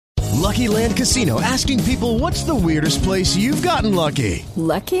Lucky Land Casino, asking people, what's the weirdest place you've gotten lucky?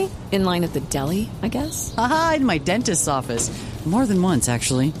 Lucky? In line at the deli, I guess? Aha, in my dentist's office. More than once,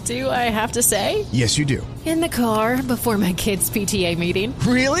 actually. Do I have to say? Yes, you do. In the car before my kids' PTA meeting.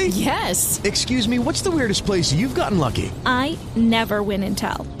 Really? Yes. Excuse me, what's the weirdest place you've gotten lucky? I never win and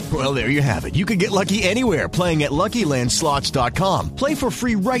tell. Well, there you have it. You can get lucky anywhere, playing at LuckyLandSlots.com. Play for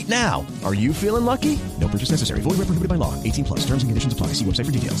free right now. Are you feeling lucky? No purchase necessary. Void where prohibited by law. 18 plus. Terms and conditions apply. See website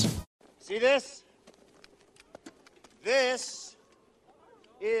for details. See this? This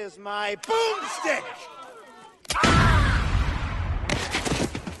is my boomstick!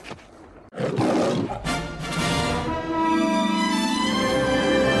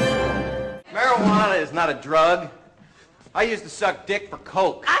 Marijuana is not a drug. I used to suck dick for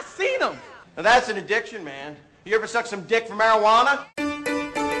coke. I seen them. Now that's an addiction, man. You ever suck some dick for marijuana?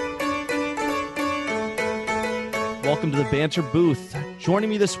 Welcome to the Banter Booth. Joining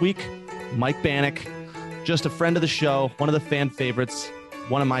me this week, Mike Bannock, just a friend of the show, one of the fan favorites,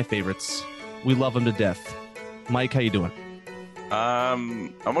 one of my favorites. We love him to death. Mike, how you doing?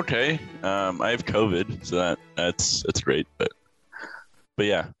 I'm okay. I have COVID, so that's great. But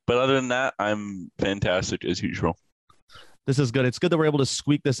yeah. But other than that, I'm fantastic as usual. This is good. It's good that we're able to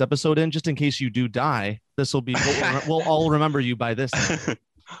squeak this episode in, just in case you do die. This will be. We'll all remember you by this time.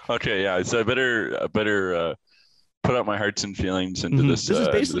 Okay, yeah. So I better put out my hearts and feelings into this. This is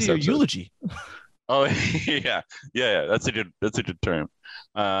basically your eulogy. Oh yeah. That's a good term.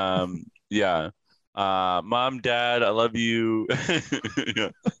 Yeah. Mom, Dad, I love you. Yeah.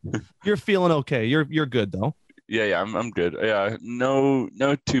 You're feeling okay. You're good though. Yeah, I'm good. Yeah, no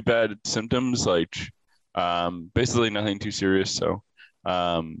too bad symptoms. Like, basically nothing too serious. So,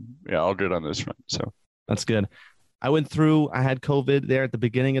 yeah, all good on this front. So that's good. I had COVID there at the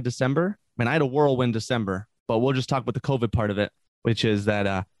beginning of December. I mean, I had a whirlwind December, but we'll just talk about the COVID part of it, which is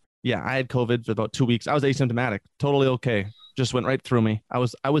that, yeah, I had COVID for about 2 weeks. I was asymptomatic, totally okay. Just went right through me. I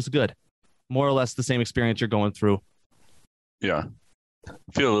was good. More or less the same experience you're going through. Yeah, I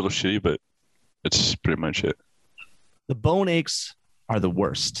feel a little shitty, but it's pretty much it. The bone aches are the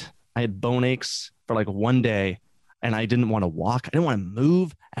worst. I had bone aches for like 1 day, and I didn't want to walk. I didn't want to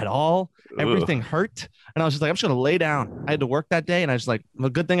move at all. Everything hurt. And I was just like, I'm just going to lay down. I had to work that day, and I was like, well,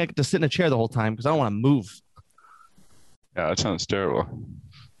 good thing I get to sit in a chair the whole time because I don't want to move. Yeah, that sounds terrible.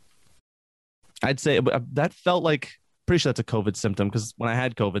 I'd say that felt like, pretty sure that's a COVID symptom because when I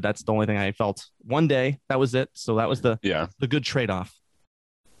had COVID, that's the only thing I felt. 1 day, that was it. So that was the good trade-off.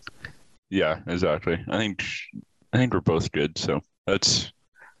 Yeah, exactly. I think we're both good. So that's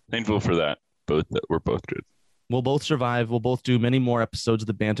thankful for that. That we're both good. We'll both survive. We'll both do many more episodes of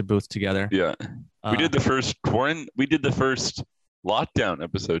the Banter Booth together. Yeah. We did the first lockdown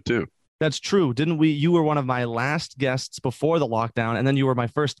episode too. That's true. Didn't we? You were one of my last guests before the lockdown, and then you were my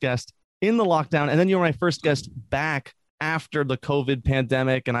first guest in the lockdown, and then you were my first guest back after the COVID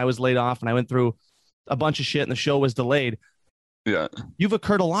pandemic, and I was laid off, and I went through a bunch of shit, and the show was delayed. Yeah. You've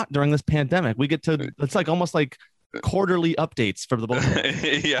occurred a lot during this pandemic. We get to, it's like almost like quarterly updates for the both.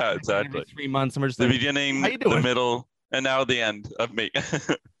 Yeah, exactly. Every 3 months, and we're just the like, beginning, the middle, and now the end of me.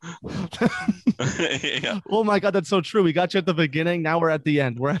 Yeah. Oh my God, that's so true. We got you at the beginning. Now we're at the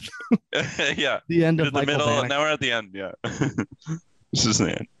end. We're at the end of the middle. Bannock. Now we're at the end. Yeah. This is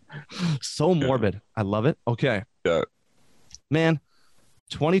the end. So morbid. Yeah. I love it. Okay. Yeah. Man,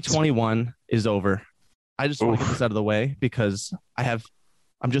 2021 is over. I just want to get this out of the way because I'm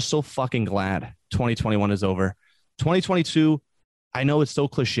just so fucking glad 2021 is over. 2022, I know it's so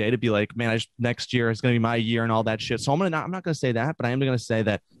cliche to be like, man, next year is going to be my year and all that shit. So I'm not going to say that, but I am going to say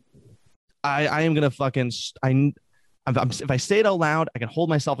that I am going to fucking, if I say it out loud, I can hold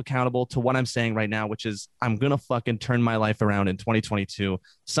myself accountable to what I'm saying right now, which is I'm going to fucking turn my life around in 2022.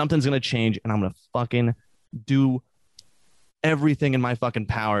 Something's going to change and I'm going to fucking do everything in my fucking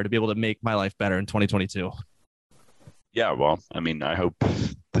power to be able to make my life better in 2022. Yeah, well, I mean, I hope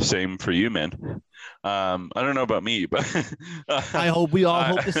the same for you, man. I don't know about me, but I hope we all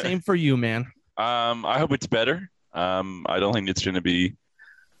hope the same for you, man. I hope it's better. I don't think it's going to be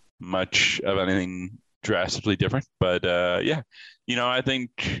much of anything drastically different, but yeah, I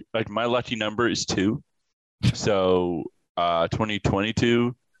think like my lucky number is 2, so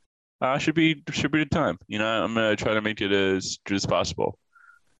 2022 should be a good time. I'm gonna try to make it as good as possible.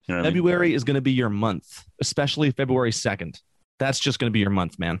 February is going to be your month, especially February 2nd. That's just going to be your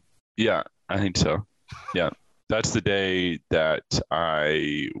month, man. Yeah, I think so. Yeah, that's the day that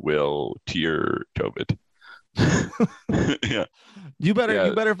I will cure COVID. Yeah. You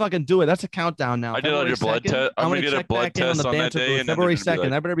better fucking do it. That's a countdown now. I did all your blood test. I'm gonna get a blood test on that day. February 2nd.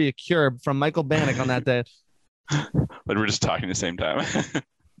 That better be a cure from Michael Bannock on that day. But we're just talking at the same time.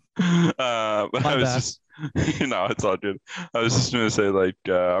 But My I was bad. just, it's all good. I was just gonna say like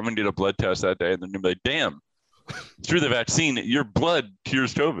I'm gonna get a blood test that day, and they're gonna be like, "Damn, through the vaccine, your blood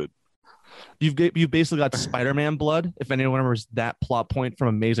cures COVID." You've basically got Spider-Man blood. If anyone remembers that plot point from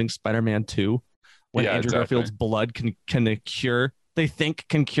Amazing Spider-Man 2, when Yeah, Andrew exactly. Garfield's blood can cure, they think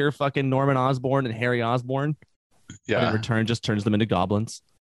can cure fucking Norman Osborn and Harry Osborn, but in Yeah, return just turns them into goblins.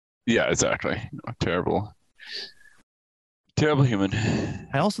 yeah, exactly. Terrible, terrible human.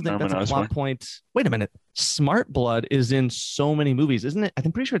 I also think Norman that's a Osborn. plot point. Wait a minute. Smart Blood is in so many movies, isn't it?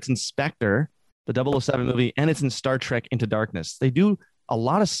 I'm pretty sure it's in Spectre, the 007 movie, and it's in Star Trek Into Darkness. They do a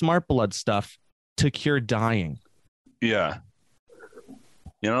lot of Smart Blood stuff to cure dying. Yeah,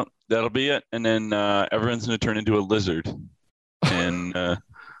 that'll be it, and then everyone's gonna turn into a lizard, and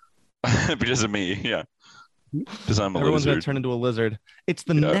because of me, yeah, because I'm a Everyone's going to lizard. turn into a lizard. It's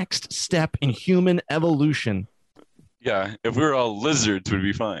the Yeah. next step in human evolution. Yeah, if we were all lizards, we'd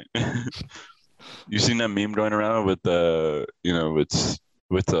be fine. You seen that meme going around with it's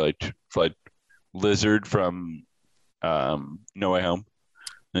with the like lizard from No Way Home,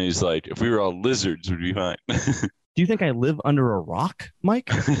 and he's like, if we were all lizards, we'd be fine. Do you think I live under a rock, Mike?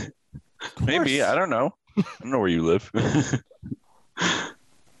 Of Maybe, course. I don't know. I don't know where you live.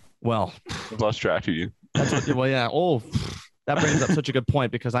 Well, I've lost track of you. well, yeah. Oh, that brings up such a good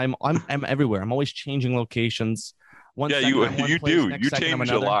point because I'm everywhere. I'm always changing locations. One Yeah, second I'm one you place, do. next You second I'm change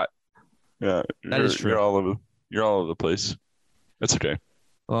a another. lot. Yeah, That is true. You're all over the place. That's okay.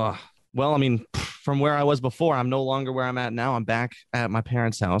 Well, I mean, from where I was before, I'm no longer where I'm at now. I'm back at my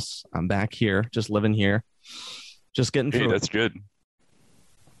parents' house. I'm back here, just living here, just getting Hey, through. that's good.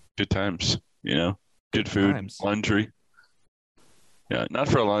 Good times. Good food, times. laundry. Yeah, not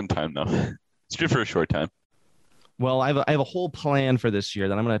for a long time though. It's good for a short time. Well, I have a whole plan for this year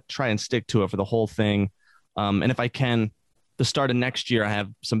that I'm going to try and stick to it for the whole thing. And if I can, the start of next year, I have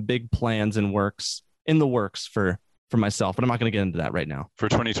some big plans in the works for myself, but I'm not going to get into that right now. For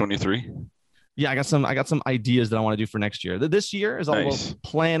 2023. Yeah, I got some ideas that I want to do for next year. This year is all Nice. about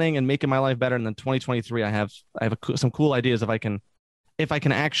planning and making my life better. And then 2023, I have some cool ideas if I can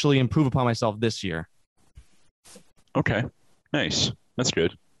actually improve upon myself this year. Okay. Nice. That's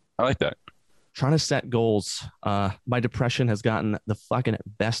good. I like that. Trying to set goals. My depression has gotten the fucking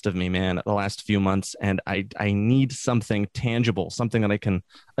best of me, man, the last few months, and I need something tangible, something that I can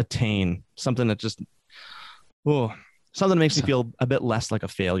attain, something that just, something that makes me feel a bit less like a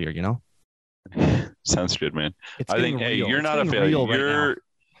failure. Sounds good, man. It's I think, getting hey, real. you're It's not a getting failure. real right now.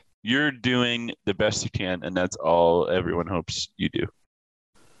 You're doing the best you can, and that's all everyone hopes you do.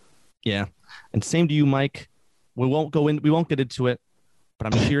 Yeah, and same to you, Mike. We won't get into it,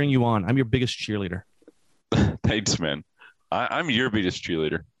 but I'm cheering you on. I'm your biggest cheerleader. Thanks, man. I'm your biggest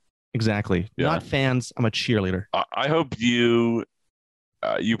cheerleader. Exactly. Yeah. Not fans. I'm a cheerleader. I hope you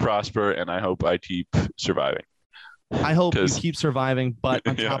prosper, and I hope I keep surviving. I hope you 'Cause- keep surviving, but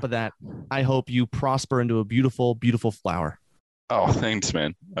on Yeah. top of that, I hope you prosper into a beautiful, beautiful flower. Oh, thanks,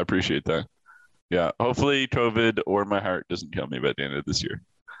 man. I appreciate that. Yeah. Hopefully, COVID or my heart doesn't kill me by the end of this year.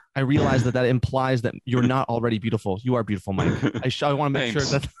 I realize that implies that you're not already beautiful. You are beautiful, Mike. I want to make sure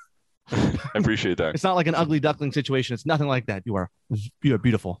Thanks. that I appreciate that. it's not like an ugly duckling situation. It's nothing like that. You are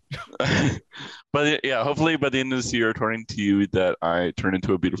beautiful. But yeah, hopefully by the end of this year, according to you, that I turn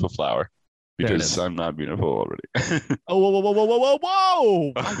into a beautiful flower There it because is. I'm not beautiful already. Oh,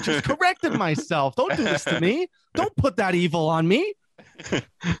 whoa. I just corrected myself. Don't do this to me. Don't put that evil on me.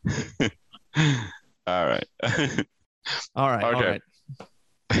 All right. All right. All Okay.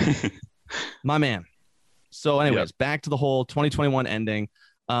 right. My man. So, anyways, back to the whole 2021 ending.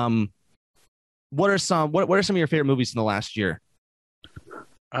 What are some of your favorite movies in the last year?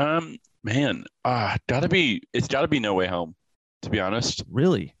 Man, it's gotta be No Way Home, to be honest.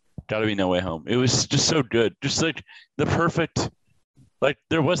 Really? Gotta be No Way Home. It was just so good. Just like the perfect, like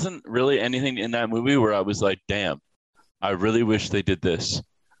there wasn't really anything in that movie where I was like, damn, I really wish they did this.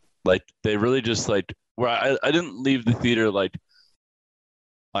 Like they really just like where I didn't leave the theater like,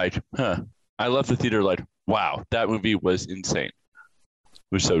 huh. I left the theater like, wow, that movie was insane. It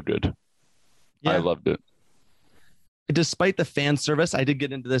was so good. Yeah. I loved it. Despite the fan service, I did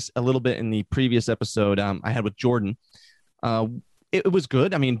get into this a little bit in the previous episode I had with Jordan. It was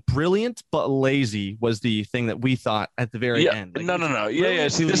good. I mean, brilliant but lazy was the thing that we thought at the very end. Like, No. Yeah.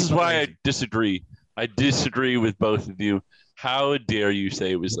 brilliant, See, this is but why I lazy. disagree. I disagree with both of you. How dare you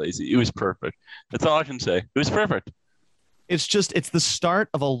say it was lazy? It was perfect. That's all I can say. It was perfect. It's the start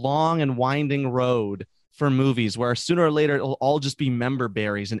of a long and winding road for movies where sooner or later it'll all just be member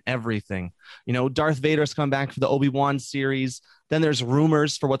berries and everything. Darth Vader's come back for the Obi-Wan series. Then there's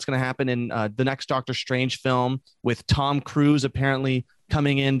rumors for what's going to happen in the next Doctor Strange film with Tom Cruise apparently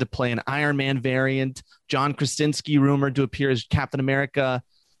coming in to play an Iron Man variant. John Krasinski rumored to appear as Captain America.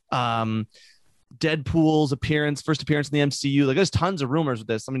 Deadpool's first appearance in the MCU. Like, there's tons of rumors with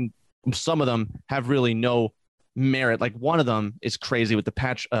this. I mean, some of them have really no merit. Like, one of them is crazy with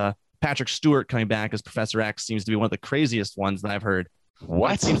the Patrick Stewart coming back as Professor X seems to be one of the craziest ones that I've heard.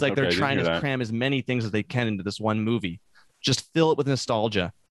 What? It seems like Okay, they're trying to that. cram as many things as they can into this one movie. Just fill it with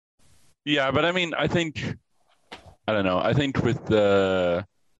nostalgia. Yeah, but I mean, I don't know. I think with the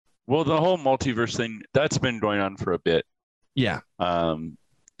whole multiverse thing, that's been going on for a bit. Yeah.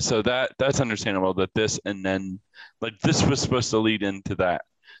 So that's understandable that this, and then like this was supposed to lead into that.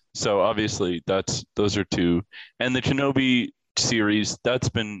 So obviously those are two. And the Kenobi series, that's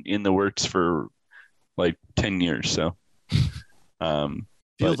been in the works for like 10 years. So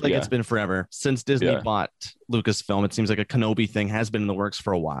Feels like it's been forever since Disney bought Lucasfilm. It seems like a Kenobi thing has been in the works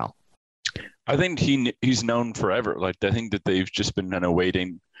for a while. I think he's known forever. Like, I think that they've just been kind of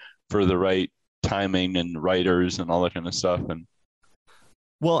waiting for the right timing and writers and all that kind of stuff. And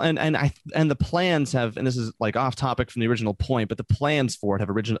well, and the plans have, and this is like off topic from the original point, but the plans for it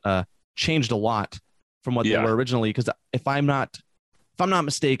have changed a lot from what they were originally. Because if I'm not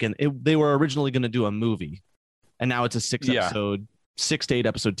mistaken, they were originally going to do a movie, and now it's a 6 to 8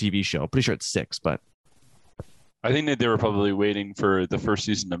 episode TV show. Pretty sure it's 6, but I think that they were probably waiting for the first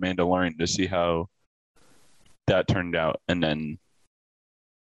season of Mandalorian to see how that turned out, and then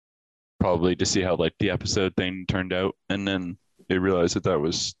probably to see how like the episode thing turned out, and then they realized that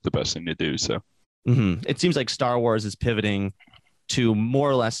was the best thing to do. So it seems like Star Wars is pivoting to more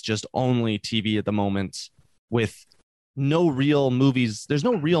or less just only TV at the moment, with no real movies. There's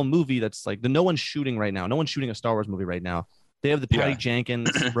no real movie that's like no one's shooting right now. No one's shooting a Star Wars movie right now. They have the Patty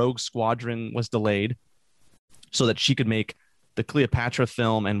Jenkins Rogue Squadron was delayed so that she could make the Cleopatra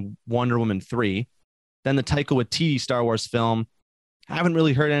film and Wonder Woman 3. Then the Taika Waititi Star Wars film. Haven't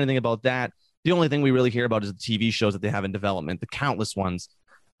really heard anything about that. The only thing we really hear about is the TV shows that they have in development, the countless ones.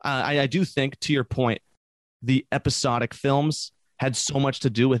 I do think, to your point, the episodic films had so much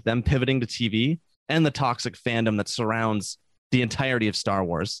to do with them pivoting to TV and the toxic fandom that surrounds the entirety of Star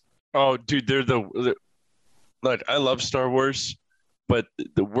Wars. Oh, dude, they're like, I love Star Wars, but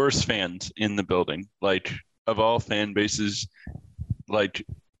the worst fans in the building, like of all fan bases, like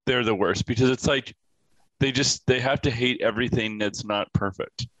they're the worst, because it's like they have to hate everything that's not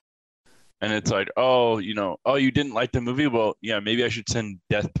perfect. And it's like, oh, you didn't like the movie? Well, yeah, maybe I should send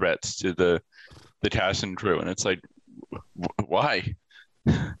death threats to the cast and crew. And it's like, why?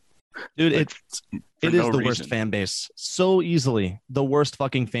 Dude, like, it is the worst fan base. So easily the worst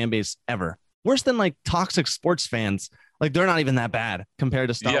fucking fan base ever. Worse than like toxic sports fans. Like, they're not even that bad compared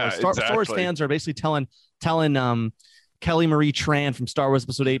to Star Wars. Star Wars fans are basically telling Kelly Marie Tran from Star Wars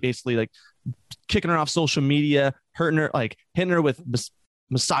Episode 8, basically like kicking her off social media, hurting her, like hitting her with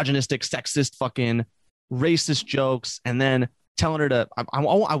misogynistic, sexist, fucking racist jokes, and then telling her to.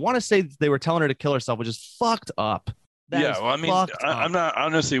 I want to say they were telling her to kill herself, which is fucked up. I'm not,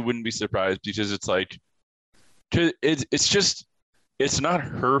 honestly wouldn't be surprised, because it's like, it's not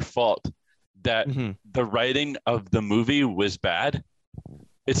her fault that the writing of the movie was bad.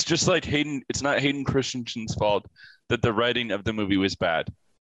 It's just like it's not Hayden Christensen's fault that the writing of the movie was bad.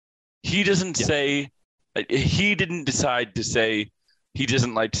 He doesn't say, he didn't decide to say he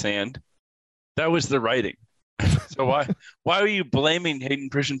doesn't like sand. That was the writing. So why are you blaming Hayden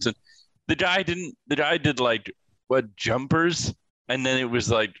Christensen? The guy did like what, Jumpers, and then it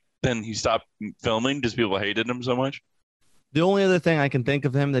was like, then he stopped filming because people hated him so much. The only other thing I can think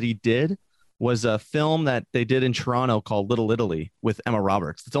of him that he did was a film that they did in Toronto called Little Italy with Emma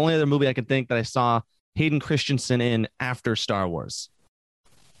Roberts. It's the only other movie I can think that I saw Hayden Christensen in after Star Wars.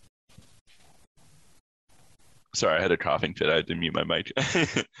 Sorry, I had a coughing fit. I had to mute my mic.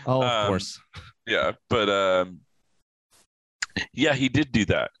 Oh, of course. Yeah, but yeah, he did do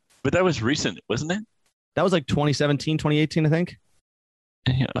that. But that was recent, wasn't it? That was like 2017, 2018, I think.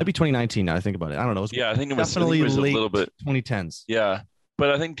 Yeah. Might be 2019 now I think about it. I don't know. I think it was definitely late a little bit 2010s. Yeah,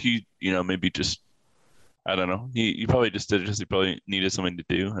 but I think he, maybe just, I don't know. He probably just did it because he probably needed something to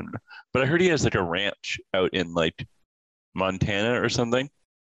do. But I heard he has like a ranch out in like Montana or something.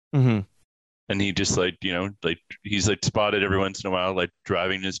 Mm-hmm. And he just like, like he's like spotted every once in a while, like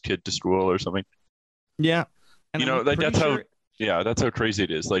driving his kid to school or something. Yeah. And like that's how crazy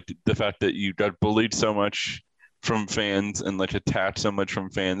it is. Like the fact that you got bullied so much from fans and like attacked so much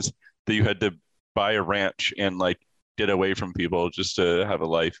from fans that you had to buy a ranch and like get away from people just to have a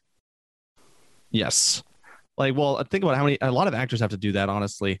life. Yes. Like, well, think about a lot of actors have to do that,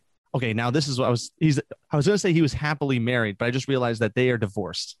 honestly. Okay, now this is what I was going to say he was happily married, but I just realized that they are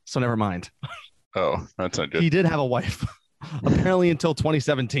divorced. So never mind. Oh, that's not good. He did have a wife, apparently until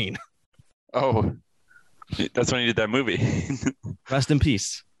 2017. Oh, that's when he did that movie. Rest in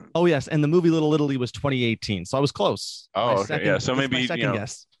peace. Oh, yes. And the movie Little Italy was 2018. So I was close. Oh, okay. Yeah. So maybe, second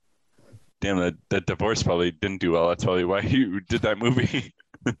guess. Damn, that divorce probably didn't do well. That's probably why you did that movie.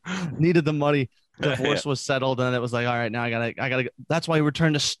 Needed the money. Divorce was settled, and it was like, all right, now I gotta. That's why we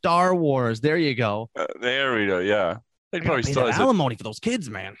returned to Star Wars. There you go. There we go. Yeah, they probably still has alimony for those kids,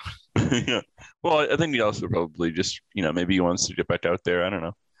 man. Yeah. Well, I think he also probably just, maybe he wants to get back out there. I don't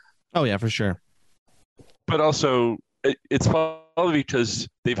know. Oh yeah, for sure. But also, it's probably because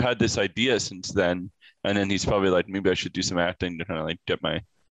they've had this idea since then, and then he's probably like, maybe I should do some acting to kind of like get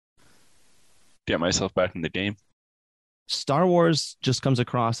myself back in the game. Star Wars just comes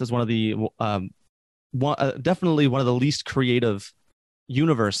across as one of the definitely one of the least creative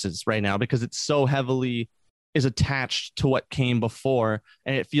universes right now, because it's so heavily is attached to what came before,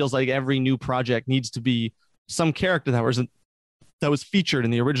 and it feels like every new project needs to be some character that was featured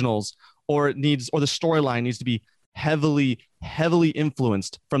in the originals, or the storyline needs to be heavily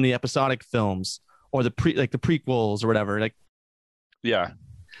influenced from the episodic films or the prequels or whatever. Like, yeah,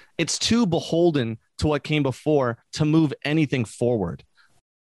 it's too beholden to what came before to move anything forward.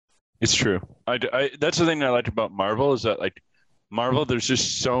 It's true. That's the thing I like about Marvel, is that like Marvel, there's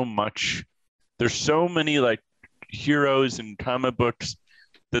just so much. There's so many like heroes and comic books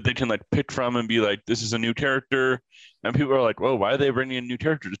that they can like pick from and be like, this is a new character, and people are like, whoa, why are they bringing in new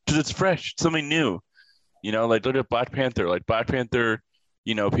characters? Because it's fresh, it's something new. Like look at Black Panther. Like Black Panther,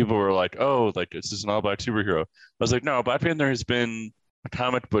 people were like, oh, like this is an all-black superhero. I was like, no, Black Panther has been a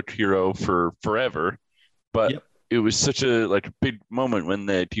comic book hero for forever, but it was such a like big moment when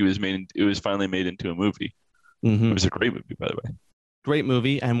it was finally made into a movie. Mm-hmm. It was a great movie, by the way. Great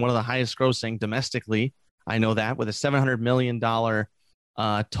movie, and one of the highest grossing domestically. I know that, with a $700 million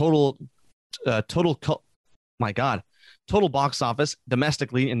total box office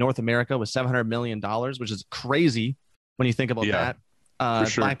domestically in North America was $700 million, which is crazy when you think about that.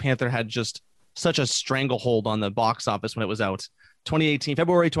 Sure. Black Panther had just such a stranglehold on the box office when it was out.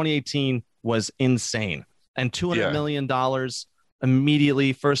 February 2018 was insane, and $200 million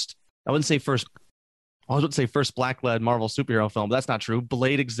immediately. I would say first black-led Marvel superhero film, but that's not true.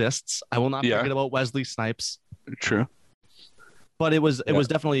 Blade exists. I will not forget about Wesley Snipes. True. But it was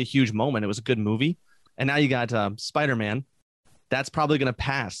definitely a huge moment. It was a good movie. And now you got Spider-Man. That's probably going to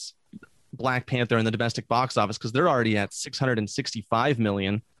pass Black Panther in the domestic box office, because they're already at $665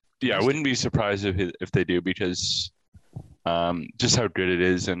 million. Yeah, I wouldn't be surprised if they do, because just how good it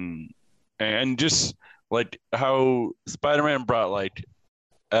is, and just like how Spider-Man brought like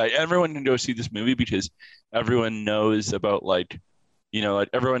everyone can go see this movie, because everyone knows about like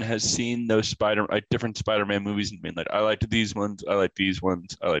everyone has seen those different Spider-Man movies and been like, I liked these ones, I like these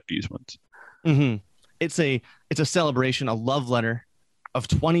ones, I like these ones. Mm-hmm. It's a celebration, a love letter of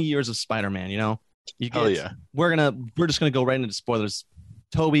 20 years of Spider-Man. We're just gonna go right into spoilers.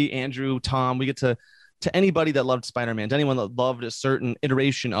 Toby, Andrew, Tom, we get to anybody that loved Spider-Man, to anyone that loved a certain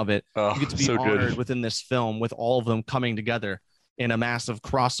iteration of it, you get to be honored within this film, with all of them coming together in a massive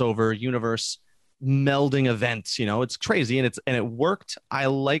crossover universe melding event. It's crazy, and it worked. I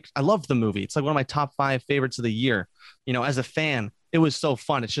loved the movie. It's like one of my top 5 favorites of the year. As a fan, it was so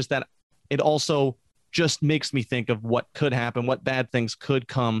fun. It's just that it also just makes me think of what could happen, what bad things could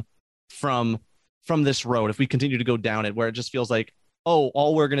come from this road if we continue to go down it, where it just feels like, oh,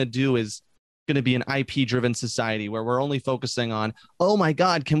 all we're going to do is going to be an IP driven society where we're only focusing on, oh my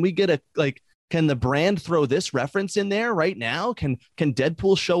God, can we get can the brand throw this reference in there right now? Can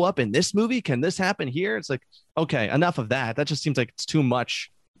Deadpool show up in this movie? Can this happen here? It's like, okay, enough of that. That just seems like it's too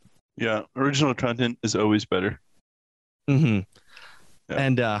much. Yeah. Original content is always better. Mm-hmm. Yeah.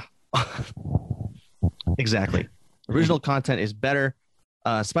 And, exactly. Original content is better.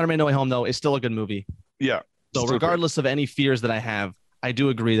 Spider-Man No Way Home, though, is still a good movie. Yeah. So regardless of any fears that I have, I do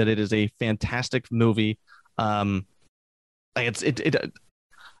agree that it is a fantastic movie.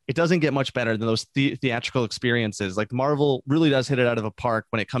 It doesn't get much better than those theatrical experiences. Like, Marvel really does hit it out of the park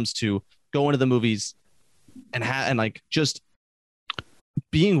when it comes to going to the movies and like just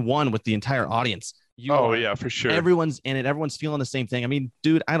being one with the entire audience. Yeah, for sure. Everyone's in it. Everyone's feeling the same thing. I mean,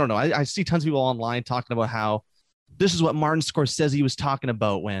 dude, I don't know. I see tons of people online talking about how this is what Martin Scorsese was talking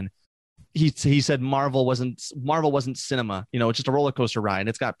about when he said Marvel wasn't cinema. It's just a roller coaster ride.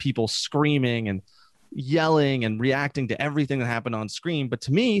 It's got people screaming and yelling and reacting to everything that happened on screen. But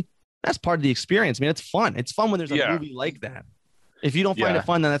to me, that's part of the experience. I mean, it's fun. It's fun when there's a movie like that. If you don't find it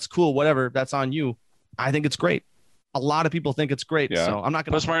fun, then that's cool. Whatever, that's on you. I think it's great. A lot of people think it's great, so I'm not going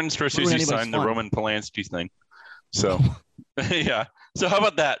to. Plus, Martin Scorsese signed the Roman Polanski thing, so yeah. So how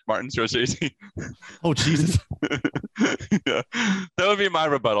about that, Martin Scorsese? Oh Jesus! Yeah, that would be my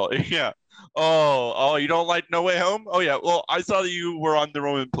rebuttal. Yeah. Oh, you don't like No Way Home? Oh yeah. Well, I saw that you were on the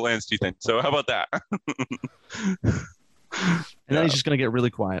Roman Polanski thing. So how about that? And then he's just going to get really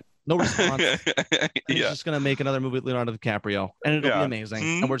quiet. No response. He's just going to make another movie with Leonardo DiCaprio. And it'll be amazing.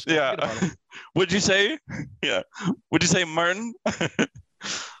 And we're just going to forget about it. Would you say? Yeah. Would you say Martin?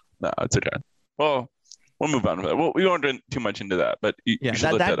 No, it's okay. Well, we'll move on. We won't get too much into that. But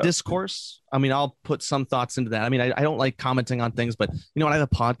that discourse, I mean, I'll put some thoughts into that. I mean, I don't like commenting on things, but you know what? I have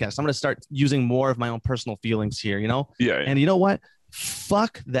a podcast. I'm going to start using more of my own personal feelings here, you know? Yeah. And you know what?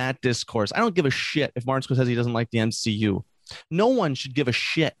 Fuck that discourse. I don't give a shit if Martin Scorsese doesn't like the MCU. No one should give a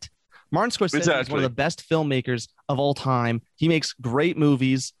shit. Martin Scorsese is one of the best filmmakers of all time. He makes great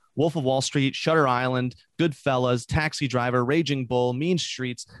movies. Wolf of Wall Street, Shutter Island, Goodfellas, Taxi Driver, Raging Bull, Mean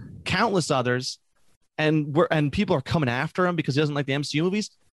Streets, countless others. And people are coming after him because he doesn't like the MCU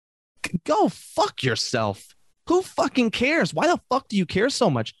movies. Go fuck yourself. Who fucking cares? Why the fuck do you care so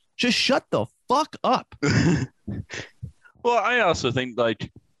much? Just shut the fuck up. Well, I also think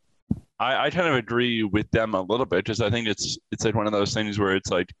like I kind of agree with them a little bit. Just I think it's like one of those things where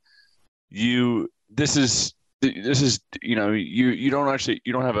it's like this is you know you don't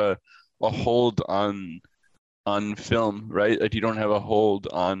have a hold on film, right? Like you don't have a hold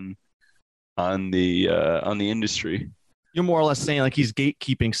on the industry. You're more or less saying like he's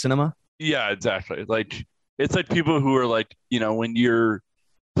gatekeeping cinema. Yeah, exactly. Like it's like people who are like, you know, when you're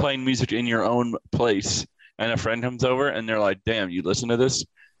playing music in your own place and a friend comes over and they're like, "Damn, you listen to this?"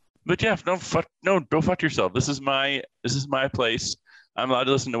 But Jeff, go fuck yourself. This is my place. I'm allowed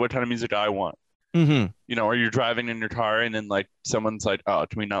to listen to what kind of music I want. Mm-hmm. You know, or you're driving in your car and then like someone's like, "Oh,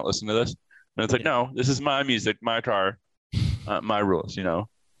 can we not listen to this?" And it's like, "No, this is my music, my car, my rules." You know.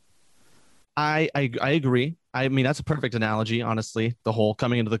 I agree. I mean, that's a perfect analogy, honestly. The whole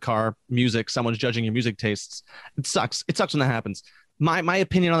coming into the car, music, someone's judging your music tastes. It sucks. It sucks when that happens. My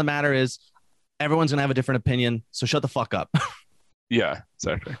opinion on the matter is everyone's going to have a different opinion, so shut the fuck up. Yeah,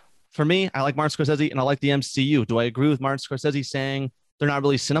 exactly. For me, I like Martin Scorsese and I like the MCU. Do I agree with Martin Scorsese saying they're not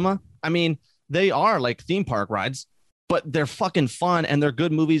really cinema? I mean, they are like theme park rides, but they're fucking fun and they're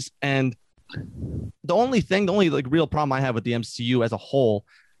good movies. And the only like real problem I have with the MCU as a whole,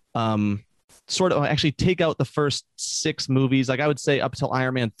 sort of actually take out the first 6 movies, like I would say up till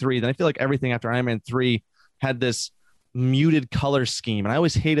Iron Man 3. Then I feel like everything after Iron Man 3 had this muted color scheme. And I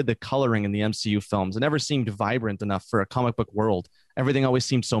always hated the coloring in the MCU films. It never seemed vibrant enough for a comic book world. Everything always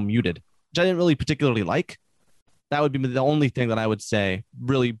seemed so muted, which I didn't really particularly like. That would be the only thing that I would say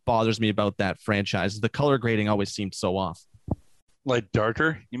really bothers me about that franchise. The color grading always seemed so off. Like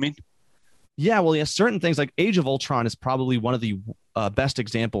darker, you mean? Yeah, well, yeah, certain things like Age of Ultron is probably one of the best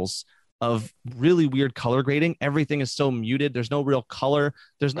examples of really weird color grading. Everything is so muted. There's no real color.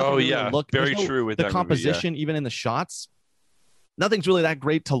 There's no look. Very true with the that composition, movie, even in the shots. Nothing's really that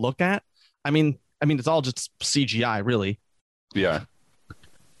great to look at. I mean, it's all just CGI, really. Yeah,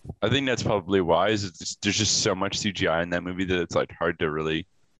 I think that's probably why. There's just so much CGI in that movie that it's like hard to really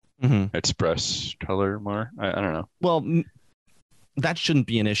express color more. I don't know. Well, that shouldn't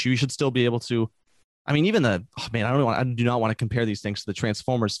be an issue. You should still be able to. I mean, even I do not want to compare these things to the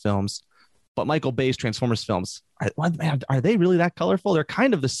Transformers films. But Michael Bay's Transformers films, are they really that colorful? They're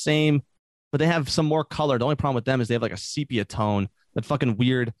kind of the same, but they have some more color. The only problem with them is they have like a sepia tone, that fucking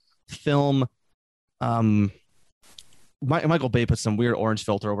weird film. Michael Bay puts some weird orange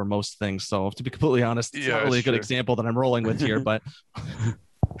filter over most things. So to be completely honest, it's not really a good example that I'm rolling with here, but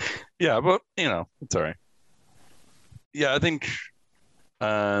yeah, but you know, it's all right. Yeah, I think,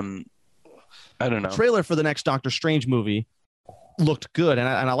 I don't know. The trailer for the next Doctor Strange movie looked good, and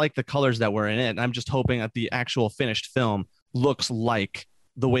I like the colors that were in it. And I'm just hoping that the actual finished film looks like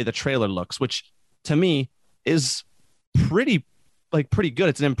the way the trailer looks, which to me is pretty good.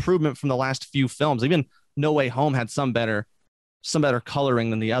 It's an improvement from the last few films. Even No Way Home had some better coloring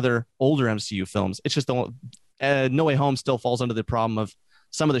than the other older MCU films. It's just No Way Home still falls under the problem of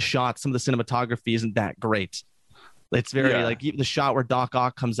some of the shots, some of the cinematography isn't that great. It's very like the shot where Doc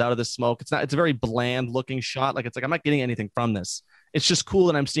Ock comes out of the smoke. It's a very bland looking shot. Like, it's like, I'm not getting anything from this. It's just cool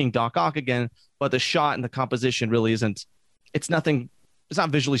that I'm seeing Doc Ock again, but the shot and the composition really isn't, it's not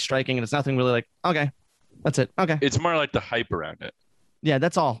visually striking. And it's nothing really like, okay, that's it. Okay. It's more like the hype around it. Yeah,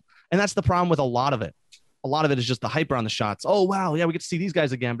 that's all. And that's the problem with a lot of it. A lot of it is just the hype around the shots. Oh, wow. Yeah, we get to see these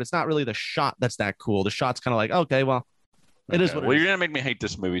guys again, but it's not really the shot that's that cool. The shot's kind of like, okay, well, It is what it Well, is. you're gonna make me hate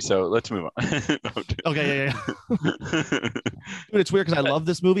this movie, so let's move on. Okay, yeah. Dude, it's weird because I love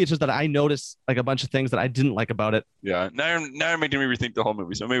this movie. It's just that I noticed like a bunch of things that I didn't like about it. Yeah. Now you're making me rethink the whole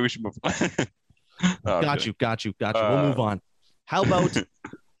movie, so maybe we should move on. Oh, Got okay. you. We'll move on. How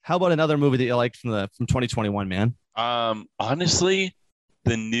about another movie that you liked from 2021, man? Honestly,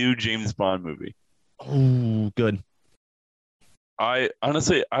 the new James Bond movie. Oh, good. I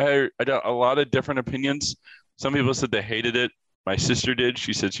got a lot of different opinions. Some people said they hated it. My sister did.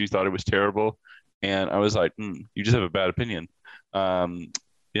 She said she thought it was terrible, and I was like, "You just have a bad opinion."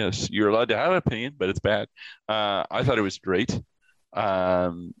 Yes, you're allowed to have an opinion, but it's bad. I thought it was great.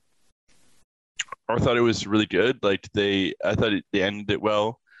 I thought it was really good. I thought they ended it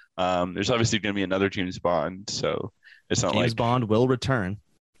well. There's obviously going to be another James Bond, so it's not James like Bond will return.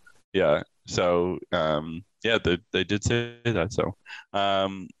 yeah. So they did say that. So,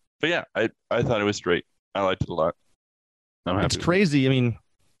 but yeah, I thought it was great. I liked it a lot. I'm happy It's with it. crazy. I mean,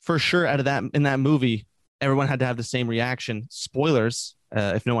 for sure, in that movie, everyone had to have the same reaction. Spoilers,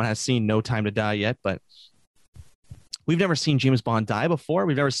 if no one has seen No Time to Die yet, but we've never seen James Bond die before.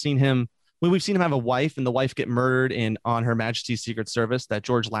 We've never seen him. We've seen him have a wife and the wife get murdered in On Her Majesty's Secret Service, that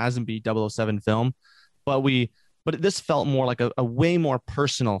George Lazenby 007 film. But this felt more like a way more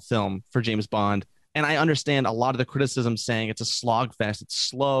personal film for James Bond. And I understand a lot of the criticism saying it's a slog fest. It's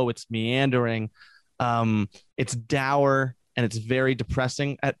slow. It's meandering. It's dour and it's very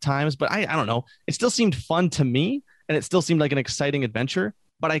depressing at times. But I don't know. It still seemed fun to me, and it still seemed like an exciting adventure.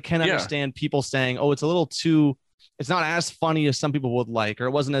 But I can understand people saying, "Oh, it's a little too. It's not as funny as some people would like, or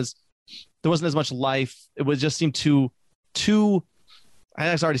there wasn't as much life. It was just seemed too."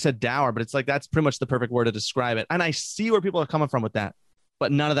 I already said dour, but it's like that's pretty much the perfect word to describe it. And I see where people are coming from with that,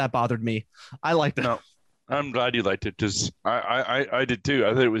 but none of that bothered me. I liked it. No, I'm glad you liked it because I did too.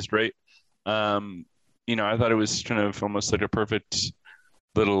 I thought it was great. I thought it was kind of almost like a perfect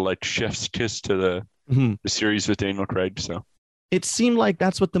little like chef's kiss to the series with Daniel Craig. So it seemed like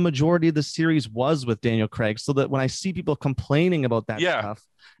that's what the majority of the series was with Daniel Craig. So that when I see people complaining about that stuff,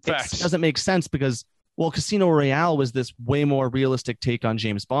 facts. it doesn't make sense because, well, Casino Royale was this way more realistic take on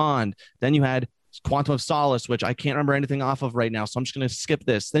James Bond. Then you had Quantum of Solace, which I can't remember anything off of right now, so I'm just going to skip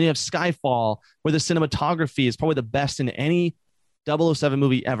this. Then you have Skyfall, where the cinematography is probably the best in any 007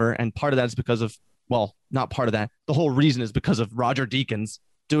 movie ever. And part of that is because of, well, not part of that. The whole reason is because of Roger Deakins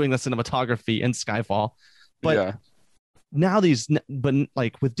doing the cinematography in Skyfall. But now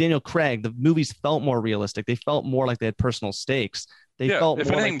like with Daniel Craig, the movies felt more realistic. They felt more like they had personal stakes. They felt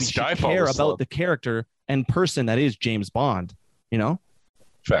more like we should care about the character and person that is James Bond, you know?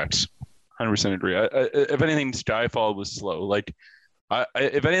 Facts. 100% agree. If anything, Skyfall was slow. Like,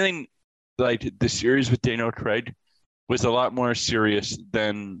 if anything, like the series with Daniel Craig was a lot more serious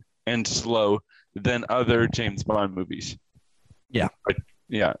and slow than other James Bond movies. Yeah.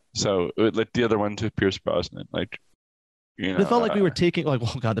 Yeah. So like the other ones with Pierce Brosnan, like, it felt like we were taking like,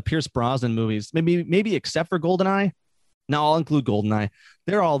 oh god, the Pierce Brosnan movies, maybe except for GoldenEye. No, I'll include GoldenEye.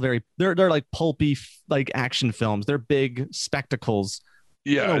 They're all they're like pulpy like action films. They're big spectacles.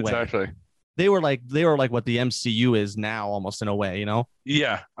 Yeah, exactly. They were like what the MCU is now, almost in a way, you know?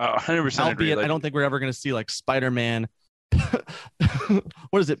 Yeah, 100% agree. I don't think we're ever going to see like Spider-Man.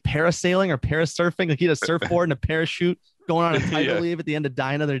 What is it? Parasailing or parasurfing? Like he had a surfboard and a parachute going on a tidal leave at the end of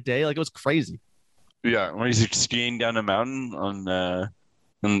Die Another Day. Like it was crazy. Yeah, when he's skiing down a mountain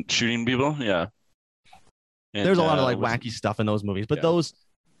and shooting people. Yeah. And, there's a lot of like wacky stuff in those movies, but those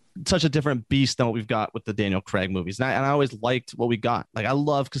such a different beast than what we've got with the Daniel Craig movies. And I always liked what we got. Like I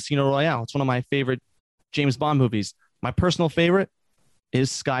love Casino Royale. It's one of my favorite James Bond movies. My personal favorite is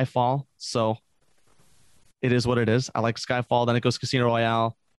Skyfall. So it is what it is. I like Skyfall. Then it goes Casino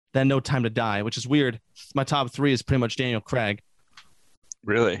Royale. Then No Time to Die, which is weird. My top 3 is pretty much Daniel Craig.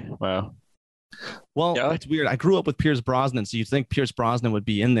 Really? Wow. Well, it's weird. I grew up with Pierce Brosnan, so you'd think Pierce Brosnan would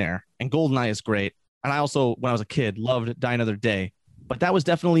be in there. And GoldenEye is great. And I also, when I was a kid, loved Die Another Day. But that was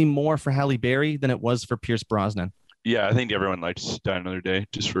definitely more for Halle Berry than it was for Pierce Brosnan. Yeah, I think everyone likes Die Another Day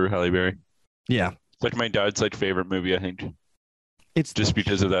just for Halle Berry. Yeah. It's like my dad's like favorite movie, I think. It's just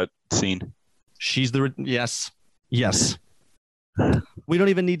because of that scene. She's yes. We don't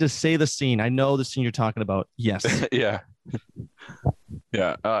even need to say the scene. I know the scene you're talking about. Yes. Yeah.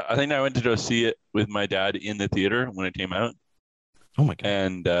 I think I went to go see it with my dad in the theater when it came out. Oh my god!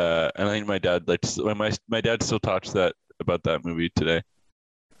 And I think my dad my dad still talks about that movie today.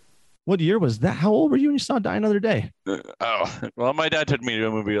 What year was that? How old were you when you saw Die Another Day? Well, my dad took me to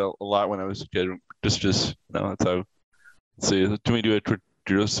a movie a lot when I was a kid. Just that's how. Let's see. Can we do a quick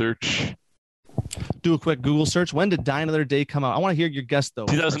Google search? Do a quick Google search. When did Die Another Day come out? I want to hear your guess though.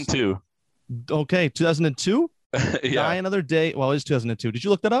 2002. Okay, 2002. Die Yeah, Another Day. Well, it was 2002. Did you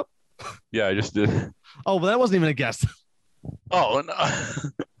look that up? yeah, I just did. Oh, but that wasn't even a guess. Oh, no.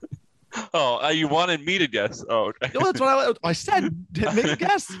 Oh, you wanted me to guess. Oh, okay. No, that's what I said. Make a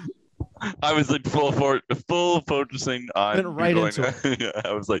guess. I was like full focusing on Went right Doodling. into Yeah,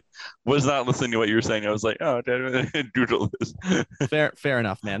 I was like, was not listening to what you were saying. I was like, oh, doodle this. Fair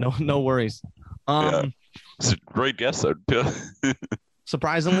enough, man. No worries. Yeah. It's a great guess, though.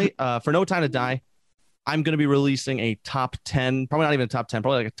 Surprisingly, for No Time to Die, I'm going to be releasing a top 10, probably not even a top 10,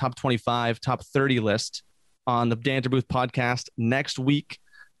 probably like a top 25, top 30 list on the Dan Booth podcast next week.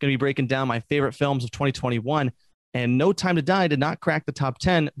 Going to be breaking down my favorite films of 2021. And No Time to Die did not crack the top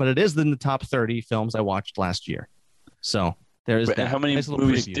 10, but it is in the top 30 films I watched last year. So there is that. How many nice little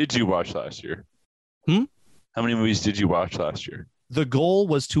movies preview. did you watch last year? Hmm? How many movies did you watch last year? The goal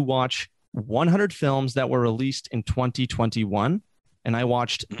was to watch 100 films that were released in 2021, and I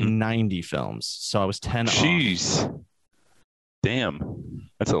watched 90 films. So I was 10 off. Jeez. Damn.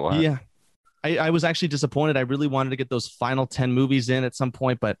 That's a lot. Yeah. I was actually disappointed. I really wanted to get those final 10 movies in at some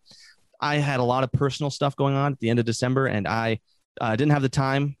point, but I had a lot of personal stuff going on at the end of December, and I didn't have the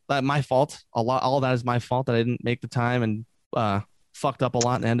time. My fault. All that is my fault that I didn't make the time and fucked up a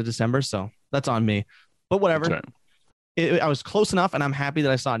lot at the end of December. So that's on me. But whatever. That's right. I was close enough, and I'm happy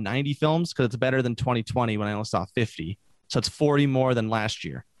that I saw 90 films because it's better than 2020 when I only saw 50. So it's 40 more than last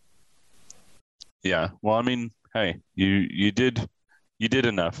year. Yeah. Well, I mean, hey, you did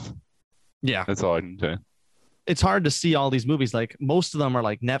enough. Yeah. That's all I can say. It's hard to see all these movies. Like most of them are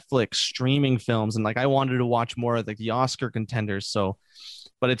like Netflix streaming films, and like I wanted to watch more of like the Oscar contenders. So,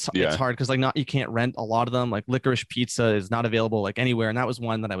 but it's hard because like you can't rent a lot of them. Like Licorice Pizza is not available like anywhere, and that was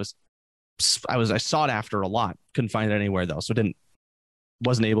one that I sought after a lot. Couldn't find it anywhere though, so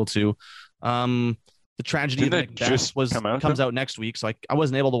wasn't able to. The Tragedy of Macbeth comes out next week, so I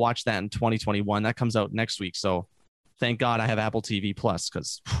wasn't able to watch that in 2021. That comes out next week, so thank God I have Apple TV Plus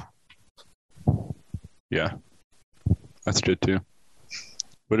because. Yeah, that's good too.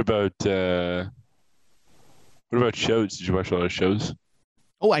 What about shows? Did you watch a lot of shows?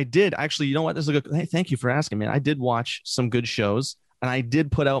 Oh, I did actually. You know what? This is a good. Hey, thank you for asking, man. I did watch some good shows, and I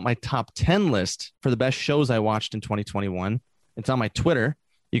did put out my top 10 list for the best shows I watched in 2021. It's on my Twitter.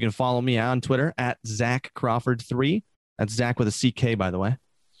 You can follow me on Twitter at Zach Crawford 3. That's Zach with a CK, by the way.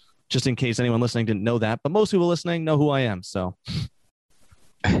 Just in case anyone listening didn't know that, but most people listening know who I am. So.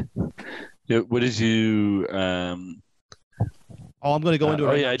 Yeah, what did you? I'm going to go into it.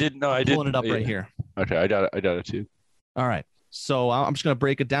 Oh yeah, I did. No, I did. Pulling it up right here. Okay, I got it too. All right, so I'm just going to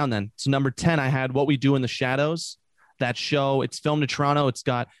break it down then. So number 10, I had What We Do in the Shadows. That show, it's filmed in Toronto. It's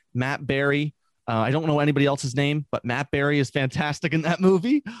got Matt Berry. I don't know anybody else's name, but Matt Berry is fantastic in that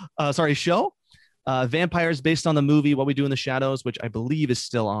movie. Show. Vampires based on the movie What We Do in the Shadows, which I believe is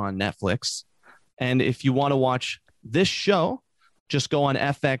still on Netflix. And if you want to watch this show, just go on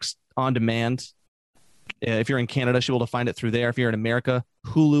FX on demand. If you're in Canada, you'll be able to find it through there. If you're in America,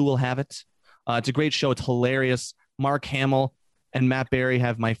 Hulu will have it. It's a great show. It's hilarious. Mark Hamill and Matt Berry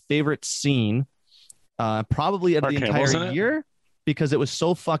have my favorite scene probably of the entire year because it was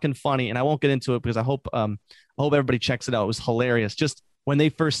so fucking funny. And I won't get into it because I hope everybody checks it out. It was hilarious. Just when they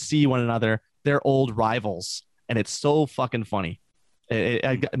first see one another, they're old rivals. And it's so fucking funny.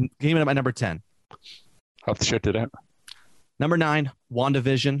 I came in at my number 10. I'll have to check it out. Number 9,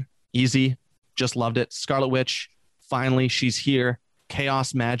 WandaVision. Easy. Just loved it. Scarlet Witch. Finally, she's here.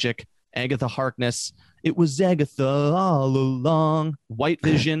 Chaos Magic. Agatha Harkness. It was Agatha all along. White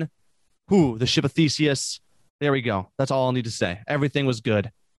Vision. The Ship of Theseus. There we go. That's all I'll need to say. Everything was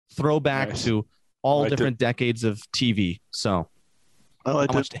good. Throwback to all different decades of TV. So, how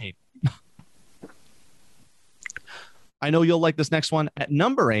much to hate? I know you'll like this next one. At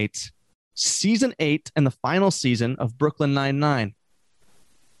number 8, Season 8 and the final season of Brooklyn Nine-Nine.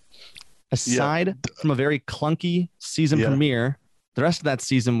 Aside from a very clunky season premiere, the rest of that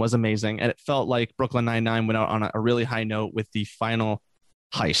season was amazing, and it felt like Brooklyn Nine-Nine went out on a really high note with the final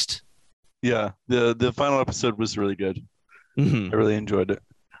heist. Yeah, the final episode was really good. Mm-hmm. I really enjoyed it.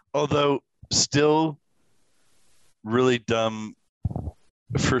 Although, still really dumb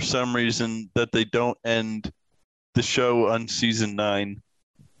for some reason that they don't end the show on season 9,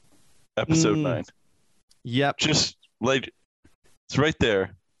 episode 9. Yep. Just like, it's right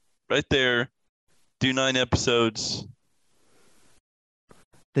there. Right there. Do 9 episodes.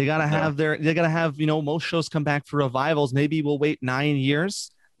 They gotta have most shows come back for revivals. Maybe we'll wait 9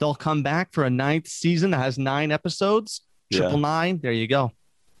 years. They'll come back for a 9th season that has 9 episodes. 999. There you go.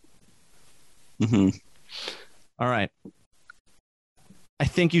 Mm-hmm. All right. I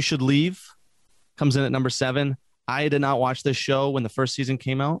Think You Should Leave comes in at number 7. I did not watch this show when the first season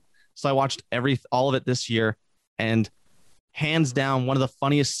came out, so I watched all of it this year. And hands down, one of the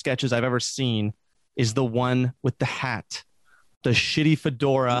funniest sketches I've ever seen is the one with the hat, the shitty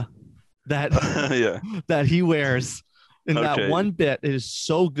fedora that that he wears. In that one bit, it is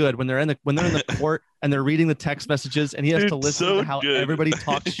so good when they're in the court and they're reading the text messages and he has to listen to how everybody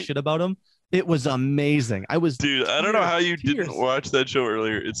talks shit about him. It was amazing. I don't know how you didn't watch that show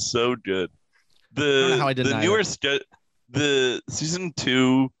earlier. It's so good. I don't know how I didn't. The newer sketch, the season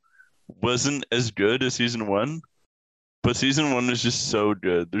 2 wasn't as good as season 1, but season 1 is just so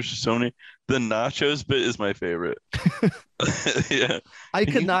good. There's just so many. The nachos bit is my favorite. Yeah, I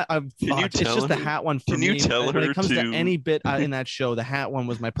could not. It's just the hat one for me. Can you tell her when it comes to any bit in that show? The hat one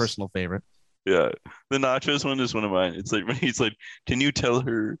was my personal favorite. Yeah, the nachos one is one of mine. It's like when he's like, "Can you tell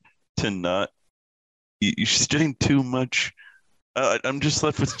her to not? She's getting too much. I'm just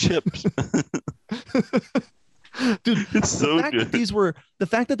left with chips." Dude, it's so good. The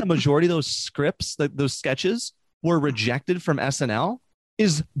fact that the majority of those scripts, those sketches, were rejected from SNL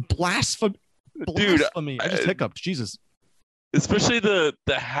is blasphemy. Dude, I just hiccuped. Jesus. Especially the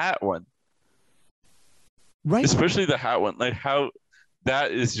hat one. Right. Especially the hat one. Like how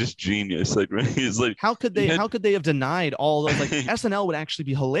that is just genius. Like when he's like, how could they have denied all those? Like SNL would actually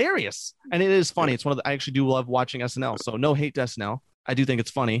be hilarious, and it is funny. It's I actually do love watching SNL. So no hate to SNL. I do think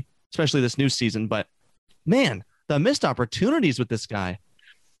it's funny, especially this new season. But man, the missed opportunities with this guy.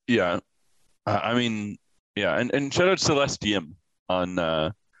 Yeah, I mean, yeah, and shout out to Celeste Diem on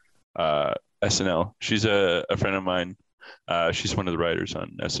SNL. She's a friend of mine. She's one of the writers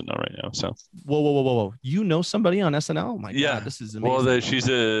on SNL right now. So whoa! You know somebody on SNL? Oh my God, this is amazing. Well,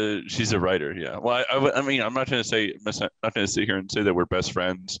 she's a writer. Yeah. Well, I mean, I'm not going to sit here and say that we're best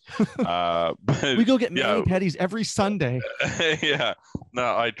friends. But we go get mani pedis every Sunday. Yeah.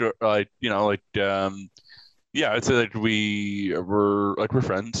 No, yeah, I'd say like we're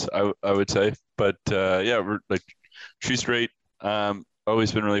friends. I would say, but yeah, we're like she's great.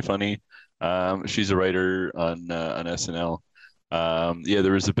 Always been really funny. She's a writer on SNL. Yeah,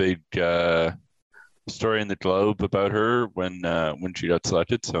 there was a big story in the Globe about her when she got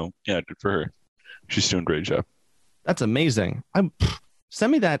selected. So yeah, good for her. She's doing a great job. That's amazing.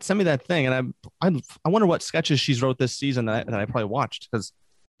 Send me that thing, and I wonder what sketches she's wrote this season that I probably watched, because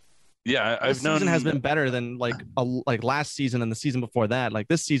yeah, I've known season has been better than like last season and the season before that. Like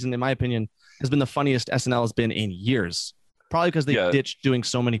this season, in my opinion, has been the funniest SNL has been in years. Probably because they ditched doing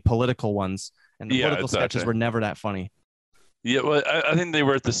so many political ones, and the political sketches were never that funny. Yeah, well, I think they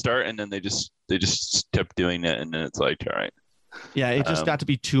were at the start, and then they just kept doing it, and then it's like, all right. Yeah, it just got to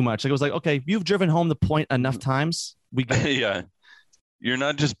be too much. Like, it was like, okay, you've driven home the point enough times. We get it. Yeah, you're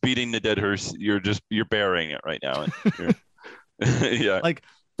not just beating the dead horse. You're burying it right now. Yeah, like.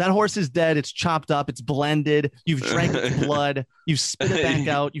 That horse is dead. It's chopped up. It's blended. You've drank its blood. You've spit it back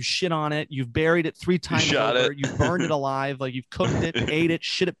out. You've shit on it. You've buried it 3 times over. You've burned it alive. Like you've cooked it, ate it,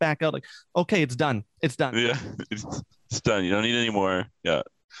 shit it back out. Like, okay, it's done. It's done. Yeah, it's done. You don't need any more. Yeah,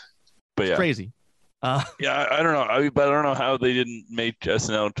 but yeah, it's crazy. Yeah, I don't know. But I don't know how they didn't make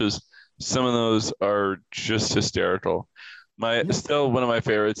SNL, because some of those are just hysterical. Still one of my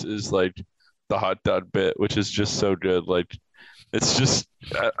favorites is like the hot dog bit, which is just so good. Like. It's just,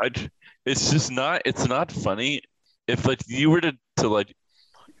 it's not funny. If like you were to like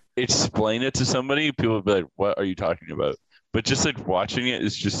explain it to somebody, people would be like, "What are you talking about?" But just like watching it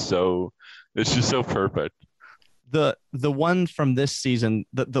is just so, it's just so perfect. The one from this season,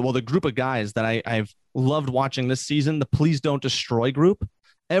 the group of guys that I've loved watching this season, the Please Don't Destroy group.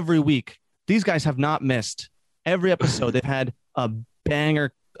 Every week, these guys have not missed. Every episode, they've had a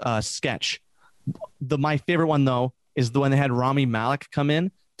banger sketch. My favorite one though is the one they had Rami Malek come in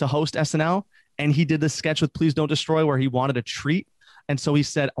to host SNL, and he did the sketch with Please Don't Destroy where he wanted a treat, and so he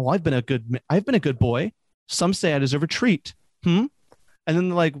said, "Oh, I've been a good boy. Some say I deserve a treat." And then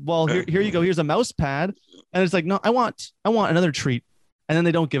they're like, "Well, here you go. Here's a mouse pad," and it's like, "No, I want another treat." And then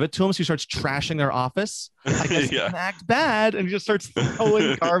they don't give it to him, so he starts trashing their office. I guess he can act bad, and he just starts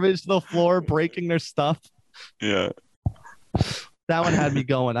throwing garbage to the floor, breaking their stuff. Yeah, that one had me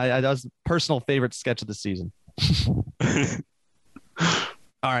going. That was the personal favorite sketch of the season.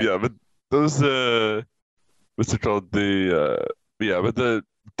 All right. Yeah, but those what's it called?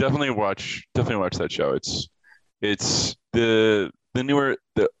 Definitely watch that show. It's the newer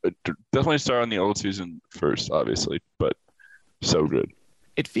definitely start on the old season first, obviously, but so good.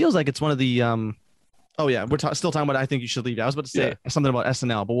 It feels like it's one of the oh yeah, we're still talking about I Think You Should Leave. I was about to say something about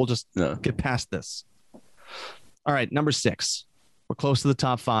SNL, but we'll just get past this. All right, number 6. We're close to the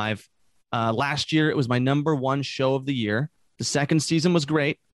top 5. Last year, it was my number 1 show of the year. The second season was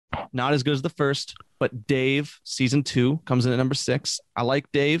great. Not as good as the first, but Dave, season 2, comes in at number 6. I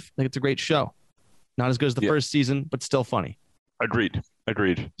like Dave. I think it's a great show. Not as good as the Yeah. first season, but still funny. Agreed.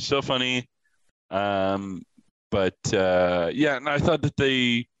 Still funny. But yeah, and I thought that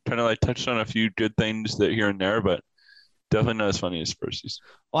they kind of like touched on a few good things that here and there, but definitely not as funny as first season.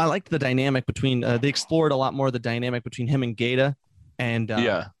 Well, I liked the dynamic between. They explored a lot more of the dynamic between him and Gata, and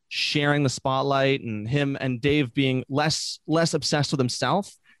Yeah. sharing the spotlight, and him and Dave being less obsessed with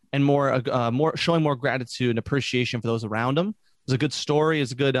himself and more showing more gratitude and appreciation for those around him. It was a good story.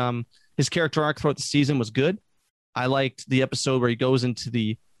 It's a good his character arc throughout the season was good. I liked the episode where he goes into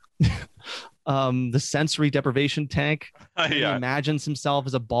the the sensory deprivation tank. And he Yeah. imagines himself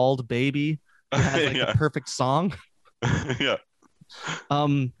as a bald baby who has like Yeah. the perfect song. Yeah.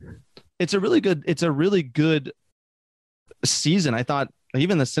 It's a really good season. I thought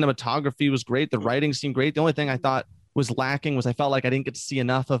even the cinematography was great. The writing seemed great. The only thing I thought was lacking was I felt like I didn't get to see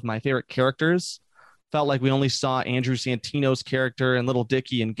enough of my favorite characters. Felt like we only saw Andrew Santino's character and Little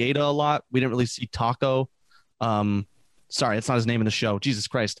Dicky and Gata a lot. We didn't really see Taco. Sorry, it's not his name in the show. Jesus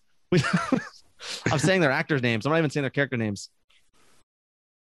Christ. I'm saying their actors' names. I'm not even saying their character names.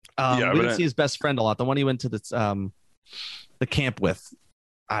 Yeah, we but didn't see his best friend a lot. The one he went to the camp with.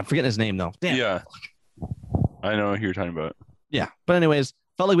 I'm forgetting his name though. Damn. Yeah. I know who you're talking about. Yeah. But anyways,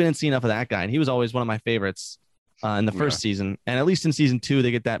 felt like we didn't see enough of that guy. And he was always one of my favorites in the first season. And at least in season 2,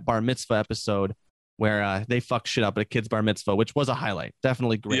 they get that bar mitzvah episode where they fuck shit up at a kid's bar mitzvah, which was a highlight.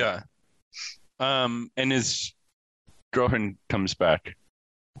 Definitely great. Yeah. And his girlfriend comes back.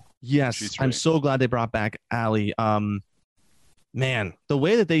 Yes. She's I'm great. so glad they brought back Allie. Man, the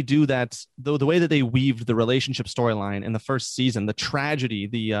way that they do that, the way that they weaved the relationship storyline in the first season, the tragedy,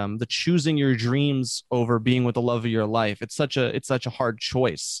 the choosing your dreams over being with the love of your life. It's such a hard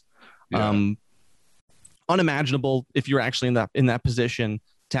choice. Yeah. Unimaginable if you're actually in that position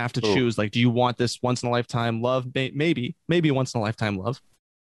to have to choose. Like, do you want this once in a lifetime love? Maybe once in a lifetime love,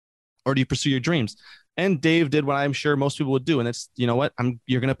 or do you pursue your dreams? And Dave did what I'm sure most people would do, and it's, you know what,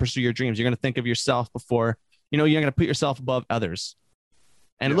 you're going to pursue your dreams. You're going to think of yourself before. You're going to put yourself above others.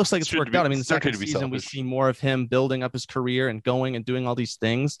 And it looks like it's worked out. I mean, the second season, we see more of him building up his career and going and doing all these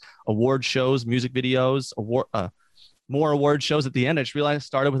things, award shows, music videos, more award shows at the end. I just realized it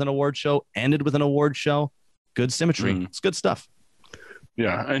started with an award show, ended with an award show. Good symmetry. It's good stuff.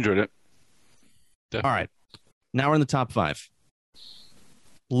 Yeah, I enjoyed it. Definitely. All right. Now we're in the top 5.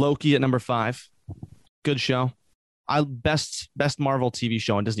 Loki at number 5. Good show. Best Marvel TV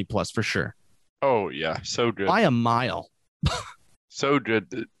show on Disney Plus for sure. Oh yeah, so good. By a mile. So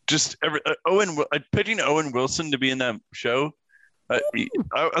good. Just pitching Owen Wilson to be in that show. I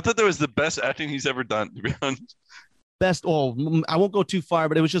thought that was the best acting he's ever done, to be honest. I won't go too far,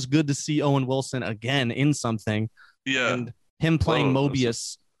 but it was just good to see Owen Wilson again in something. Yeah. And him playing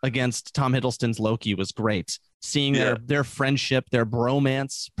Mobius against Tom Hiddleston's Loki was great. Seeing their friendship, their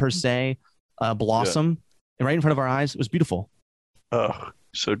bromance per se, blossom right in front of our eyes. It was beautiful. Oh,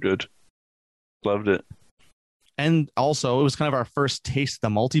 so good. Loved it. And also, it was kind of our first taste of the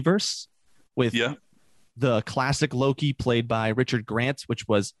multiverse with the classic Loki played by Richard Grant, which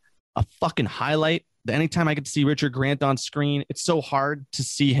was a fucking highlight. Anytime I get to see Richard Grant on screen, it's so hard to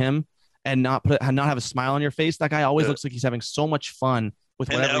see him and not have a smile on your face. That guy always looks like he's having so much fun with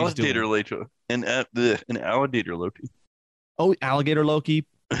whatever he's doing. An alligator Loki. Oh, alligator Loki,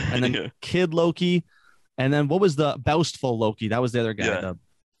 and then Kid Loki, and then what was the boastful Loki? That was the other guy,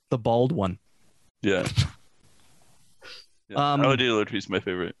 the bald one. Yeah. Alligator Loki is my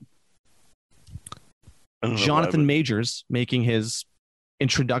favorite. Jonathan Majors making his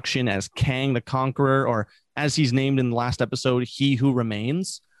introduction as Kang the Conqueror, or as he's named in the last episode, He Who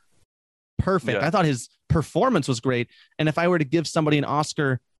Remains. Perfect. I thought his performance was great. And if I were to give somebody an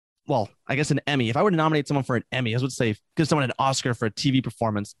Oscar, well, I guess an Emmy, if I were to nominate someone for an Emmy, I would say give someone an Oscar for a TV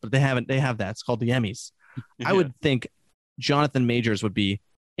performance, but they have that. It's called the Emmys. I would think Jonathan Majors would be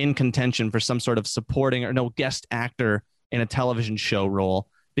in contention for some sort of supporting or guest actor in a television show role,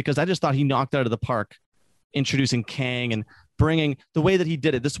 because I just thought he knocked out of the park introducing Kang and bringing the way that he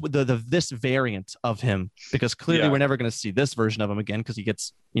did it, this variant of him, because clearly we're never going to see this version of him again, because he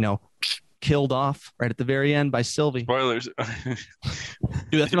gets killed off right at the very end by Sylvie. Spoilers.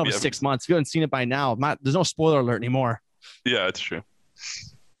 Dude, that's been over 6 months. If you haven't seen it by now, there's no spoiler alert anymore. Yeah, it's true.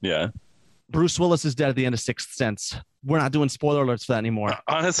 Yeah. Bruce Willis is dead at the end of Sixth Sense. We're not doing spoiler alerts for that anymore.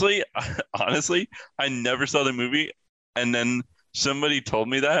 Honestly, I never saw the movie, and then somebody told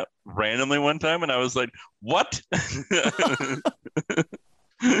me that randomly one time, and I was like, "What?"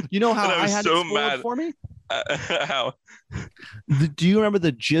 You know how I was had so it spoiled mad for me? How? Do you remember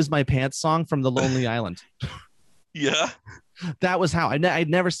the "Jizz My Pants" song from The Lonely Island? Yeah. That was how I'd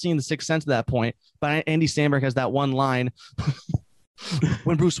never seen The Sixth Sense at that point, but Andy Samberg has that one line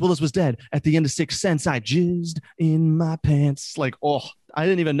When Bruce Willis was dead at the end of Sixth Sense, I jizzed in my pants. Like, oh, I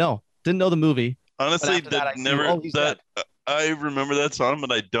didn't even know. Didn't know the movie. Honestly, that never knew, oh, that dead. I remember that song,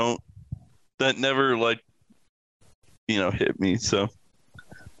 but I don't. That never hit me. So,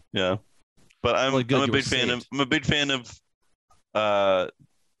 yeah. But I'm Really good, a you big were fan saved. of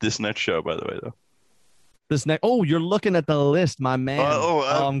this next show, by the way, though. This next. Oh, you're looking at the list, my man.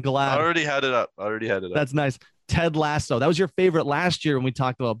 I'm I glad. already had it up. That's nice. Ted Lasso. That was your favorite last year when we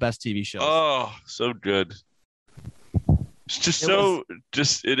talked about best TV shows. Oh, so good. It's just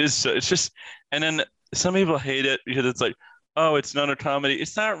it's just, and then some people hate it because it's like, oh, it's not a comedy.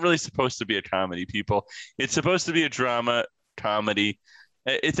 It's not really supposed to be a comedy, people. It's supposed to be a drama comedy.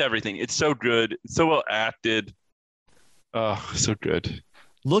 It's everything. It's so good. It's so well acted. Oh, so good.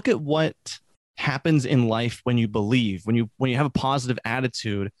 Look at what happens in life when you believe, when you have a positive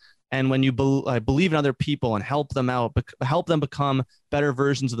attitude, and when you believe in other people and help them out, help them become better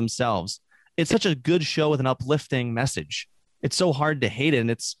versions of themselves. It's such a good show with an uplifting message. It's so hard to hate it, and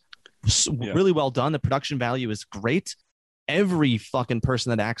it's really well done. The production value is great. Every fucking person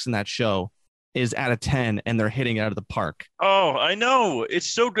that acts in that show is out of 10, and they're hitting it out of the park. Oh, I know.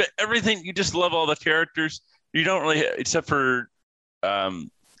 It's so good. Everything. You just love all the characters. You don't really, except for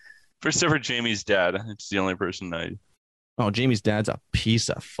Jamie's dad. It's the only person I. Oh, Jamie's dad's a piece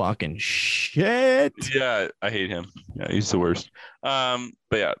of fucking shit. Yeah, I hate him. Yeah, he's the worst. But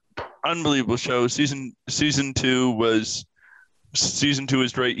yeah, unbelievable show. Season two is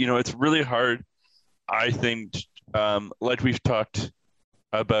great. It's really hard. I think, like we've talked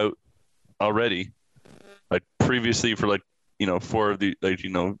about already, like previously for four of the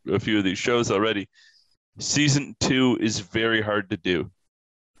a few of these shows already. Season 2 is very hard to do,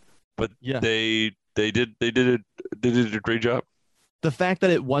 but yeah, they did a great job. The fact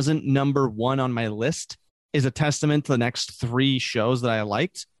that it wasn't number 1 on my list is a testament to the next 3 shows that I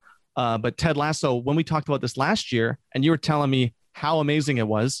liked. But Ted Lasso, when we talked about this last year, and you were telling me how amazing it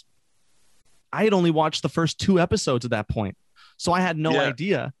was, I had only watched the first 2 episodes at that point, so I had no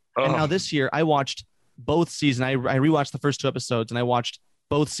idea. And now this year, I watched both seasons. I rewatched the first 2 episodes, and I watched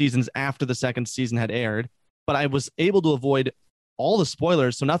both seasons after the second season had aired. But I was able to avoid all the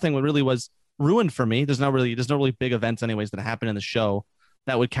spoilers, so nothing really was ruined for me. There's no really big events, anyways, that happen in the show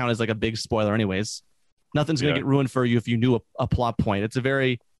that would count as like a big spoiler, anyways. Nothing's gonna get ruined for you if you knew a plot point. It's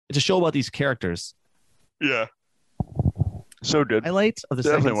a show about these characters. Yeah. So good. Highlight of the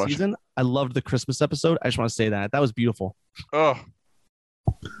second season. I loved the Christmas episode. I just want to say that was beautiful. Oh,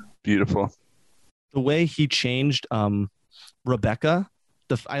 beautiful. The way he changed Rebecca.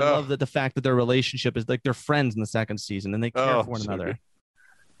 I love that the fact that their relationship is like they're friends in the second season and they care for one another. Good.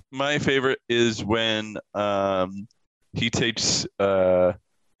 My favorite is when he takes I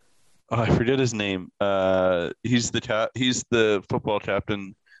forget his name. He's the football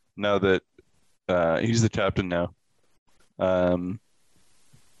captain now that he's the captain now.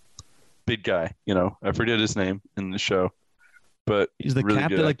 Big guy, I forget his name in the show, but he's the really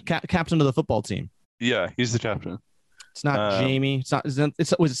captain, captain of the football team. Yeah, he's the captain. It's not Jamie. It's not.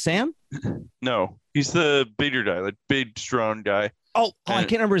 Was it Sam? No, he's the bigger guy, like big, strong guy. Oh, I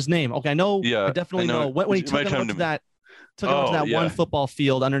can't remember his name. Okay, I know. Yeah, I definitely know. When he took him up to that, one football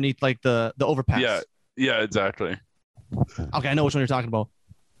field underneath like the overpass. Yeah, exactly. Okay, I know which one you're talking about.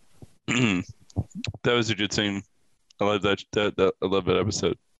 That was a good scene. I love that. I love that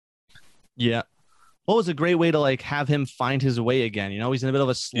episode. Yeah. Well, it was a great way to like have him find his way again. He's in a bit of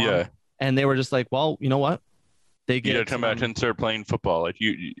a slump. Yeah. And they were just like, well, you know what? You got to come back and start playing football. Like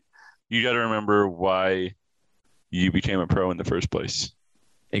you got to remember why you became a pro in the first place.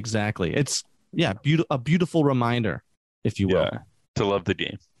 Exactly. It's a beautiful reminder, if you will. Yeah, to love the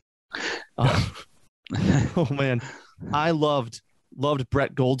game. Oh man, I loved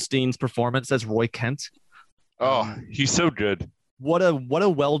Brett Goldstein's performance as Roy Kent. Oh, he's so good. What a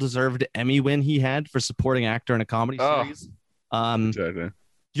well-deserved Emmy win he had for supporting actor in a comedy series. Exactly.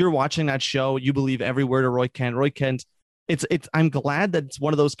 You're watching that show, you believe every word of Roy Kent. Roy Kent, I'm glad that it's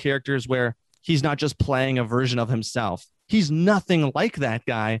one of those characters where he's not just playing a version of himself. He's nothing like that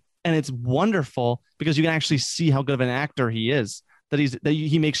guy, and it's wonderful because you can actually see how good of an actor he is. That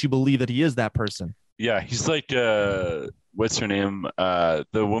he makes you believe that he is that person. Yeah, he's like what's her name? The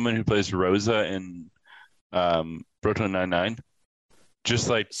woman who plays Rosa in Brooklyn Nine-Nine. Just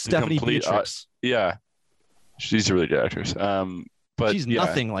like Stephanie Beatriz. Yeah, she's a really good actress. But she's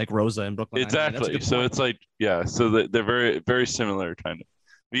nothing like Rosa in Brooklyn Nine-Nine. Exactly. So it's like, so they're very, very similar, kind of.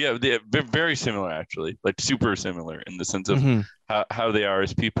 Yeah, they're very similar, actually. Like super similar in the sense of how they are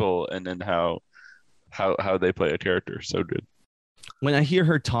as people, and then how they play a character. So good. When I hear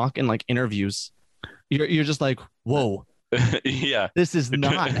her talk in like interviews, you're just like, whoa, Yeah. This is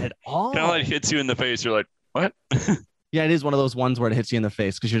not at all. Kind of like hits you in the face. You're like, what? Yeah, it is one of those ones where it hits you in the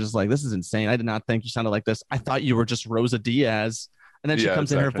face because you're just like, this is insane. I did not think you sounded like this. I thought you were just Rosa Diaz. And then she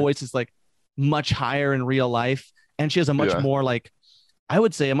comes in, her voice is like much higher in real life. And she has a much more like, I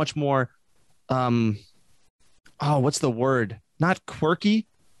would say a much more, what's the word? Not quirky,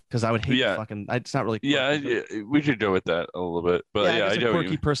 because I would hate fucking, it's not really quirky. Yeah, we could go with that a little bit. But I know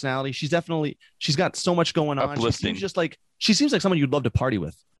quirky personality. She's got so much going on. Uplifting. She seems like someone you'd love to party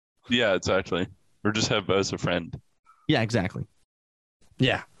with. Yeah, exactly. Or just have as a friend. Yeah, exactly.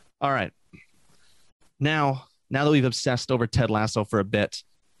 Yeah. All right. Now that we've obsessed over Ted Lasso for a bit,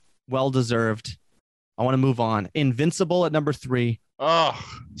 well-deserved, I want to move on. Invincible at number 3. Oh,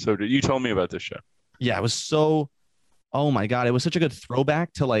 so you told me about this show. Yeah, it was so, oh my God. It was such a good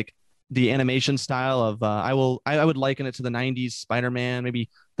throwback to like the animation style of, I would liken it to the 90s Spider-Man, maybe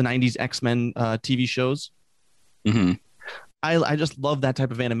the 90s X-Men TV shows. Mm-hmm. I just love that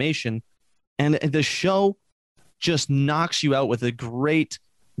type of animation. And the show just knocks you out with a great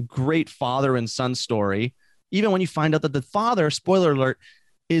father and son story. Even when you find out that the father, spoiler alert,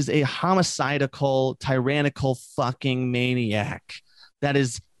 is a homicidal, tyrannical fucking maniac that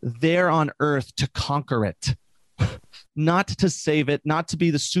is there on Earth to conquer it, not to save it, not to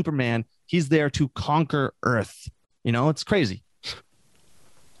be the Superman. He's there to conquer Earth. You know, it's crazy.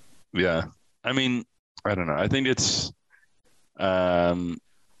 Yeah. I mean, I don't know. I think it's...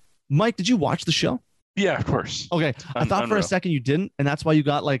 Mike, did you watch the show? Yeah, of course. Okay. I thought for a second you didn't, and that's why you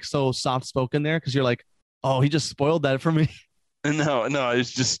got like so soft spoken there, because you're like, oh, he just spoiled that for me. No, I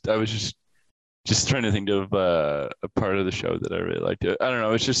was just trying to think of a part of the show that I really liked. I don't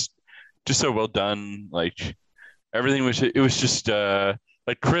know. It's just so well done. Like everything was just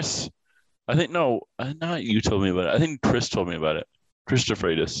like Chris. I think not you told me about it. I think Chris told me about it. Chris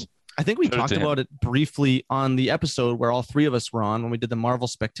DeFreitas. I think we talked about it briefly on the episode where all 3 of us were on when we did the Marvel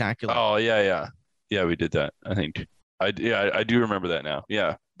Spectacular. Oh yeah, we did that. I think I do remember that now.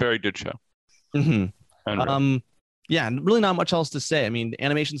 Yeah, very good show. Mm-hmm. Yeah, really not much else to say. I mean, the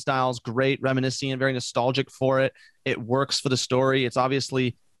animation style is great, reminiscent, very nostalgic for it. It works for the story. It's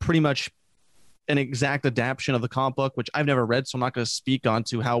obviously pretty much an exact adaptation of the comic book, which I've never read, so I'm not going to speak on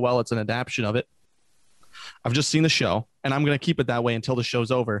to how well it's an adaptation of it. I've just seen the show, and I'm going to keep it that way until the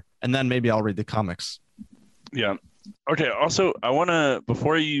show's over, and then maybe I'll read the comics. Yeah. Okay. Also, I want to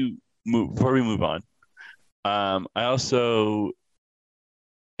before we move on, I also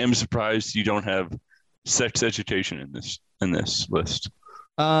am surprised you don't have sex education in this list.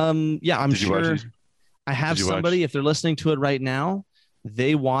 Yeah, I'm sure I have somebody, if they're listening to it right now,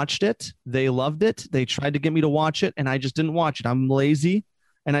 they watched it, they loved it, they tried to get me to watch it, and I just didn't watch it. I'm lazy,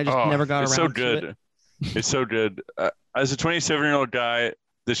 and I just never got around to it. It's so good. As a 27-year-old guy,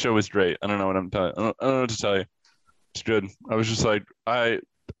 this show was great. I don't know what I'm telling. I don't know what to tell you. It's good. I was just like, I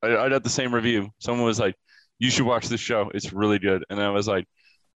got the same review. Someone was like, "You should watch this show. It's really good." And I was like,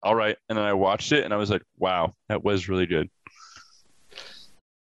 "All right." And then I watched it, and I was like, "Wow, that was really good."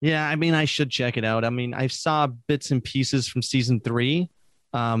 Yeah, I mean, I should check it out. I mean, I saw bits and pieces from season 3,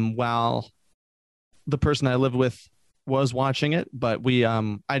 while the person I lived with was watching it, but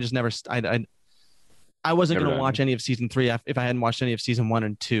I just never. I wasn't going to watch any of season 3 if I hadn't watched any of season 1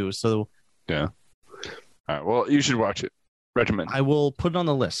 and 2. So yeah. All right. Well, you should watch it. Recommend. I will put it on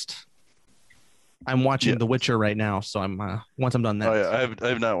the list. I'm watching The Witcher right now, so I'm once I'm done that. Oh yeah, I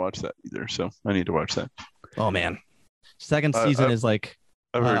have not watched that either, so I need to watch that. Oh man, second season is like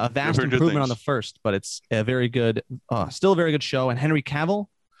a vast improvement on the first, but it's a very good, still a very good show. And Henry Cavill.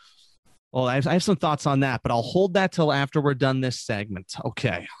 Well, I have some thoughts on that, but I'll hold that till after we're done this segment.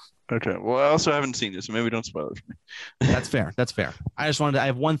 Okay. Okay. Well, I also haven't seen this, so maybe don't spoil it for me. That's fair. That's fair. I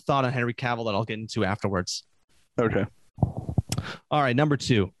have one thought on Henry Cavill that I'll get into afterwards. Okay. All right. Number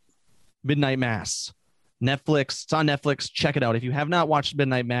 2, Midnight Mass. Netflix. It's on Netflix. Check it out. If you have not watched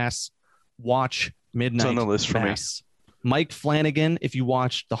Midnight Mass, watch Midnight Mass. It's on the list for me. Mike Flanagan. If you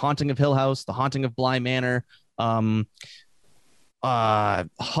watched The Haunting of Hill House, The Haunting of Bly Manor, Hush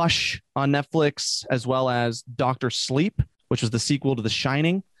on Netflix, as well as Doctor Sleep, which was the sequel to The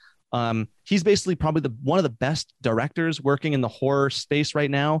Shining. He's basically probably one of the best directors working in the horror space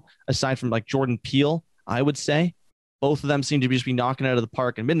right now, aside from like Jordan Peele, I would say. Both of them seem to just be knocking it out of the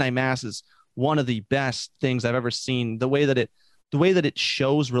park, and Midnight Mass is one of the best things I've ever seen. The way that it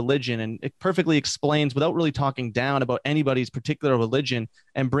shows religion, and it perfectly explains without really talking down about anybody's particular religion,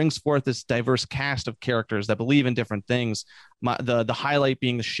 and brings forth this diverse cast of characters that believe in different things. The highlight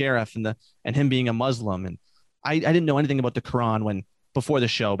being the sheriff and him being a Muslim. And I didn't know anything about the Quran before the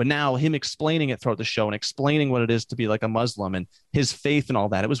show, but now him explaining it throughout the show and explaining what it is to be like a Muslim and his faith and all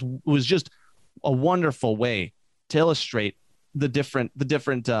that. It was just a wonderful way to illustrate the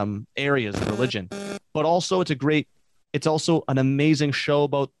different areas of religion. But also it's also an amazing show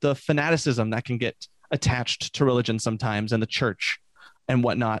about the fanaticism that can get attached to religion sometimes and the church and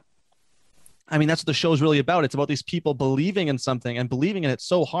whatnot. I mean, that's what the show is really about. It's about these people believing in something and believing in it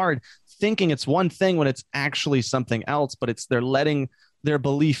so hard, thinking it's one thing when it's actually something else, but they're letting their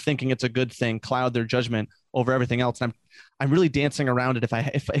belief, thinking it's a good thing, cloud their judgment over everything else. And I'm really dancing around it.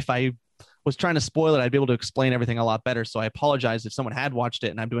 If I was trying to spoil it, I'd be able to explain everything a lot better. So I apologize if someone had watched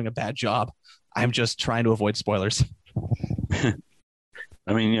it and I'm doing a bad job. I'm just trying to avoid spoilers.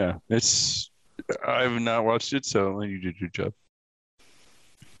 I mean, yeah, I've not watched it, so you did your job.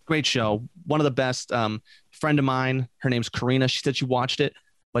 Great show. One of the best. Friend of mine, her name's Karina. She said she watched it,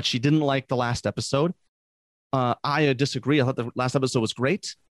 but she didn't like the last episode. I disagree. I thought the last episode was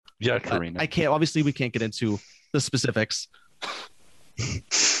great. Yeah, Karina. Obviously we can't get into the specifics.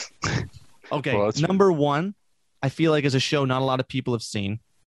 Okay. Well, number one, I feel like is a show not a lot of people have seen.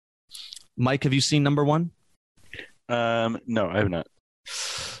 Mike, have you seen number one? No, I have not.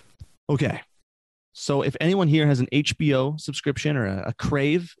 Okay. So if anyone here has an HBO subscription or a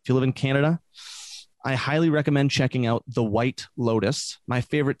Crave, if you live in Canada, I highly recommend checking out The White Lotus, my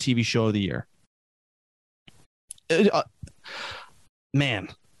favorite TV show of the year. Man,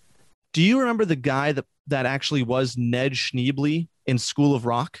 do you remember the guy that actually was Ned Schneebly in School of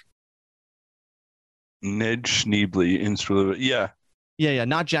Rock? Ned Schneebly in School of Rock, yeah. Yeah,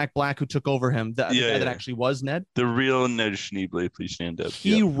 not Jack Black who took over him. The guy that actually was Ned. The real Ned Schneebly, please stand up.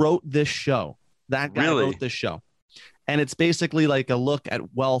 He wrote this show. That guy wrote this show. And it's basically like a look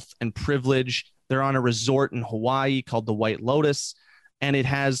at wealth and privilege. They're on a resort in Hawaii called the White Lotus. And it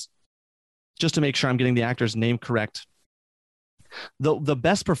has, just to make sure I'm getting the actor's name correct, the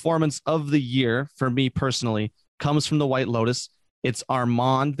best performance of the year for me personally comes from the White Lotus. It's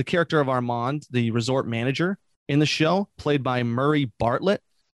Armand, the character of Armand, the resort manager in the show, played by Murray Bartlett.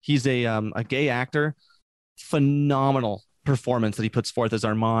 He's a gay actor. Phenomenal performance that he puts forth as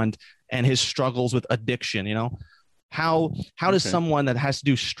Armand and his struggles with addiction. You know, how does someone that has to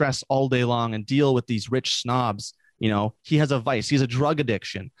do stress all day long and deal with these rich snobs, you know, he has a vice, he's a drug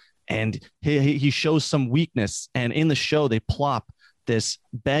addiction, and he shows some weakness. And in the show, they plop this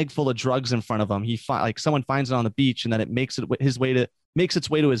bag full of drugs in front of him. Like someone finds it on the beach, and then it makes its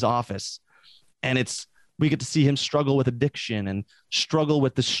way to his office, and we get to see him struggle with addiction and struggle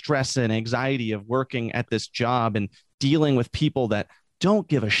with the stress and anxiety of working at this job and dealing with people that don't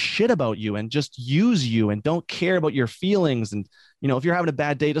give a shit about you and just use you and don't care about your feelings. And, you know, if you're having a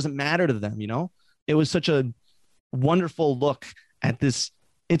bad day, it doesn't matter to them. You know, it was such a wonderful look at this.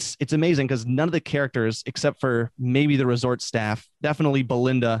 It's amazing because none of the characters, except for maybe the resort staff, definitely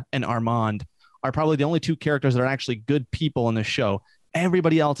Belinda and Armand, are probably the only two characters that are actually good people in the show.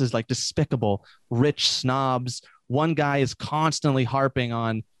 Everybody else is like despicable, rich snobs. One guy is constantly harping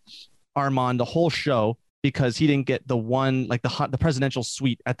on Armand the whole show because he didn't get the presidential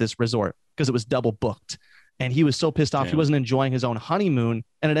suite at this resort because it was double booked. And he was so pissed off. He wasn't enjoying his own honeymoon,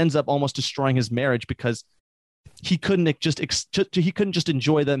 and it ends up almost destroying his marriage because he couldn't just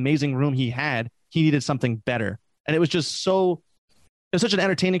enjoy the amazing room he had. He needed something better. And it was such an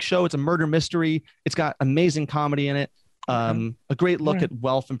entertaining show. It's a murder mystery. It's got amazing comedy in it. A great look at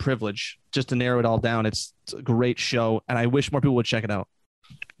wealth and privilege, just to narrow it all down. It's a great show, and I wish more people would check it out.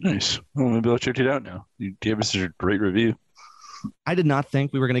 Nice. Well, maybe I'll check it out now. You gave us a great review. I did not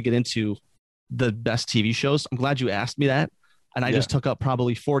think we were going to get into the best TV shows. I'm glad you asked me that, and I just took up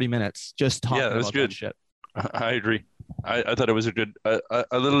probably 40 minutes just talking about that shit. I agree. I thought it was a good. I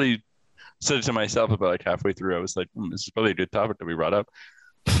literally said it to myself about like halfway through. I was like, this is probably a good topic that we brought up.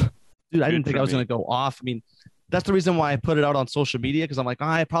 Dude, I didn't think I was going to go off. I mean, that's the reason why I put it out on social media, because I'm like,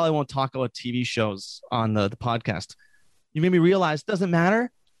 I probably won't talk about TV shows on the podcast. You made me realize it doesn't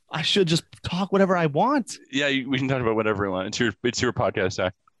matter. I should just talk whatever I want. Yeah, we can talk about whatever we want. It's your podcast,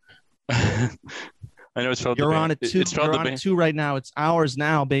 Zach. I know it's called. You're on it too. You're on it too right now. It's ours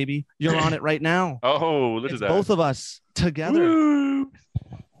now, baby. You're on it right now. Oh, look at that. Both of us together. Woo!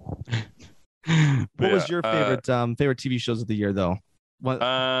 What was your favorite TV shows of the year, though?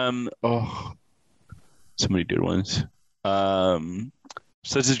 So many good ones.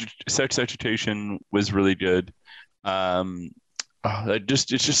 Sex Education was really good. It's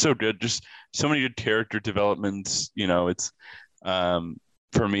just so good. Just so many good character developments. You know, it's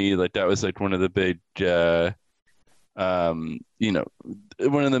for me, like that was like one of the big, you know,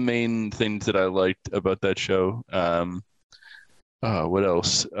 one of the main things that I liked about that show. What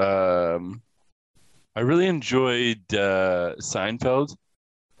else? I really enjoyed Seinfeld.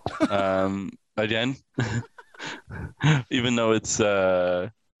 Again, even though it's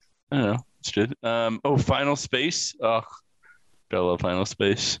I don't know, It's good. Final Space. Oh, gotta love Final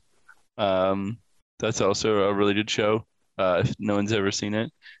Space. That's also a really good show. If no one's ever seen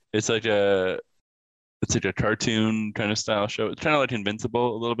it, it's like a cartoon kind of style show. It's kind of like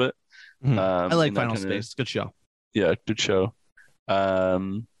Invincible a little bit. I like Final Space. Good show. Yeah, good show.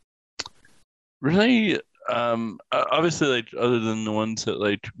 Really, obviously, like other than the ones that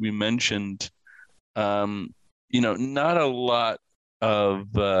like we mentioned, not a lot of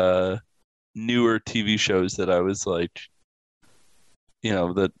newer TV shows that I was like,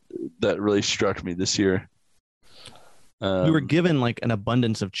 that really struck me this year. We were given like an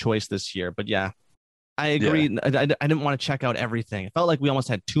abundance of choice this year, but yeah, I agree. Yeah. I didn't want to check out everything. It felt like we almost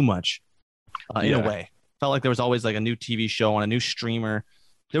had too much in a way. Felt like there was always like a new TV show on a new streamer.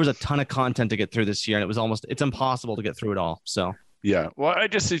 There was a ton of content to get through this year, and it's impossible to get through it all. So yeah, well, I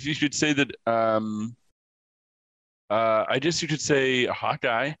guess if you should say that, I guess you could say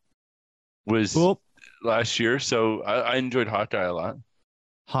Hawkeye was last year, so I enjoyed Hawkeye a lot.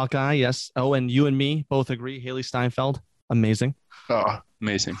 Hawkeye, yes. Oh, and you and me both agree. Haley Steinfeld, amazing. Oh,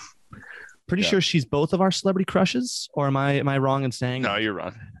 amazing. Pretty sure she's both of our celebrity crushes, or am I wrong in saying? No, you're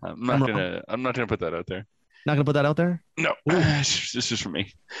wrong. I'm not gonna put that out there. Not gonna put that out there? No, this is for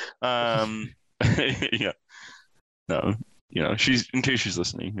me. Yeah. No, she's in case she's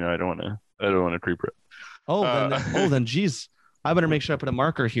listening. I don't want to creep her. Then geez, I better make sure I put a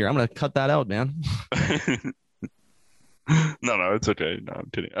marker here. I'm gonna cut that out, man. No, it's okay. No, I'm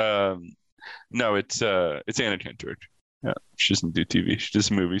kidding. No, it's Anna Kendrick. Yeah, she doesn't do TV. She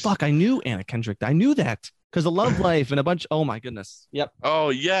does movies. Fuck, I knew Anna Kendrick. I knew that because of Love Life and a bunch. Oh my goodness. Yep. Oh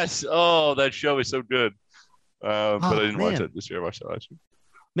yes. Oh, that show is so good. But I didn't watch it this year. I watched it last year.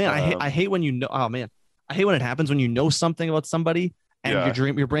 Man, I hate when you know. Oh man, I hate when it happens when you know something about somebody and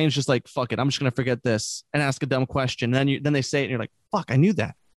your brain's just like, fuck it, I'm just gonna forget this and ask a dumb question. And then they say it and you're like, fuck, I knew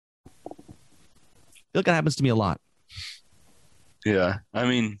that. I feel like that happens to me a lot. Yeah, I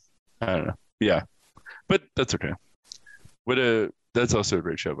mean, I don't know. Yeah, but that's okay. That's also a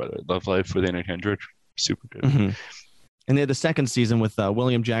great show, by the way. Love Life with Anna Kendrick, super good. Mm-hmm. And they had the second season with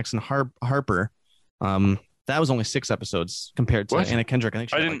William Jackson Harper. That was only 6 episodes compared to Anna Kendrick. I think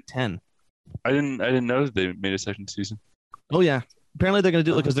she had like 10. I didn't know that they made a second season. Oh yeah, apparently they're gonna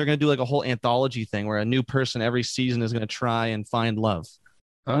do it because they're gonna do like a whole anthology thing where a new person every season is gonna try and find love.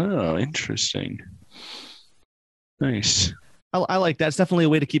 Oh, interesting. Nice. I like that. It's definitely a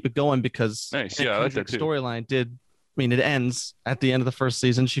way to keep it going because nice. Yeah, I like that too. Storyline it ends at the end of the first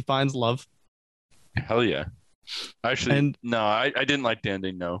season. She finds love. Hell yeah. Actually, no, I didn't like the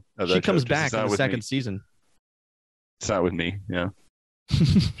ending. No, she comes back in the second season. It's not with me. Yeah.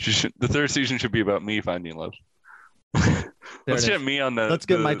 The third season should be about me finding love. Let's get me on the. Let's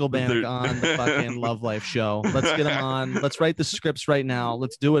get Michael Bannock on the fucking Love Life show. Let's get him on. Let's write the scripts right now.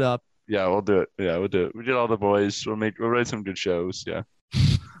 Let's do it up. Yeah, we'll do it. Yeah, we'll do it. We get all the boys. We'll write some good shows. Yeah.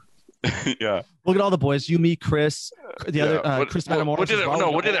 Yeah. We'll get all the boys. You, me, Chris, the other Chris Matamoros. We'll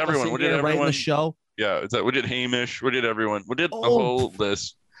get everyone. We'll get everyone. Writing the show. Yeah, we did Hamish. We did everyone. We did the whole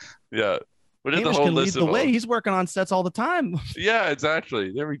list. Yeah. We did Hamish the whole can list lead the way. He's working on sets all the time. Yeah,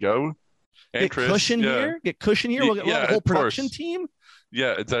 exactly. There we go. And get Chris, Cushion here. Get Cushion here. We'll have a whole production team.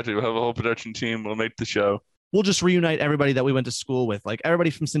 Yeah, exactly. We'll have a whole production team. We'll make the show. We'll just reunite everybody that we went to school with. Like everybody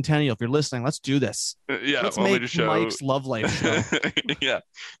from Centennial, if you're listening, let's do this. Yeah, let's make Mike's Love Life show. Yeah,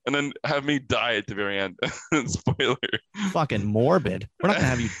 and then have me die at the very end. Spoiler. Fucking morbid. We're not gonna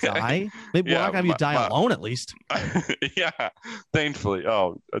have you die. Maybe we're not gonna have you die alone at least. Yeah, thankfully.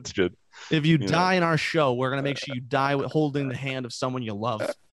 Oh, that's good. If you die in our show, we're gonna make sure you die holding the hand of someone you love.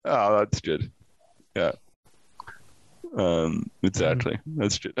 Oh, that's good. Yeah. Exactly.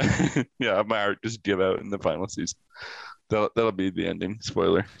 That's good. Yeah, my heart just give out in the final season. That'll be the ending.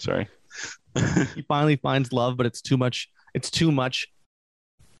 Spoiler. Sorry. He finally finds love, but it's too much. It's too much.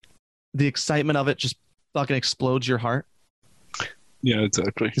 The excitement of it just fucking explodes your heart. Yeah,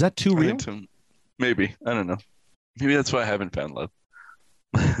 exactly. Is that too real? Maybe. I don't know. Maybe that's why I haven't found love.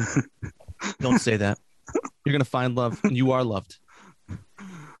 Don't say that. You're gonna find love, and you are loved.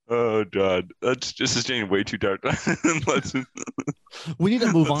 Oh God, this is getting way too dark. We need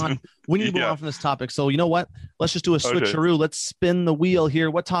to move on. We need to move on from this topic. So you know what? Let's just do a switcheroo. Let's spin the wheel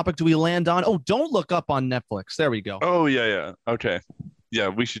here. What topic do we land on? Oh, Don't Look Up on Netflix. There we go. Oh yeah. Okay. Yeah,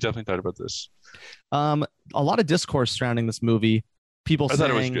 we should definitely talk about this. A lot of discourse surrounding this movie. People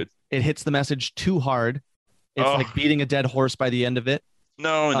saying it hits the message too hard. It's like beating a dead horse by the end of it.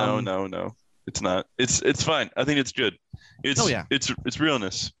 No. It's not. It's fine. I think it's good. It's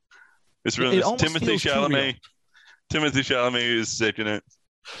realness. It's realness. Timothée Chalamet is sick in it.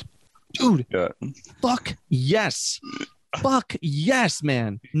 Dude. Yeah. Fuck yes. fuck yes,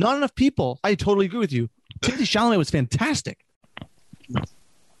 man. Not enough people. I totally agree with you. Timothy Chalamet was fantastic.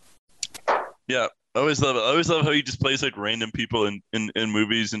 Yeah, I always love it. I always love how he just plays like random people in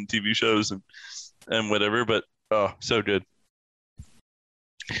movies and TV shows and whatever. But oh, so good.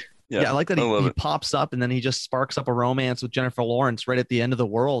 Yeah, I like that he pops up and then he just sparks up a romance with Jennifer Lawrence right at the end of the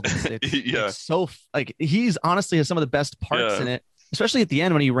world. It's so like he's honestly has some of the best parts in it, especially at the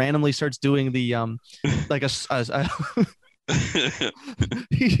end when he randomly starts doing the like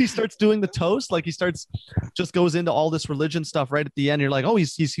he starts doing the toast, like he just goes into all this religion stuff right at the end. You're like, oh, he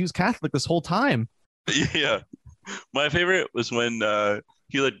was Catholic this whole time. Yeah, my favorite was when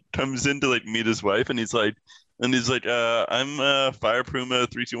he like comes in to like meet his wife and he's like, I'm Fire Puma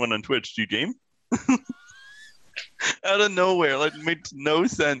 321 on Twitch. Do you game? Out of nowhere, like makes no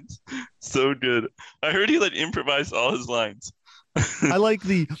sense. So good. I heard he like improvised all his lines. I like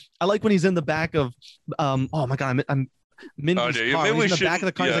when he's in the back of oh my god, I'm Mindy's car. He's in the back of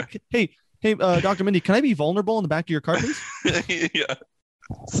the car. Yeah. He's like, hey, Dr. Mindy, can I be vulnerable in the back of your car, please? Yeah.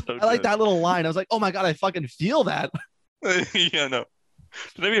 So I like that little line. I was like, oh my god, I fucking feel that. Yeah, no.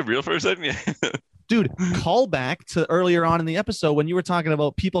 Can I be real for a second? Yeah. Dude, call back to earlier on in the episode when you were talking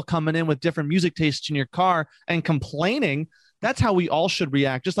about people coming in with different music tastes in your car and complaining. That's how we all should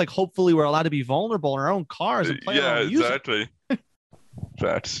react. Just like hopefully we're allowed to be vulnerable in our own cars and play our own music. Exactly.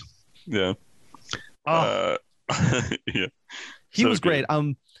 Facts. Yeah. Oh. Yeah. He was great.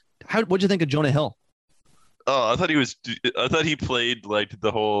 What'd you think of Jonah Hill? Oh, I thought he played like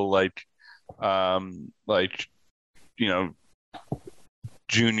the whole like you know,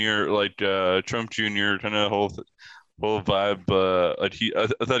 Junior, like Trump Jr. kind of whole vibe.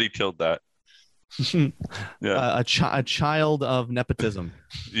 I thought he killed that. Yeah, a child of nepotism.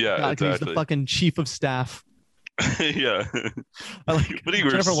 Yeah, God, exactly. He's the fucking chief of staff. Yeah. I like, but you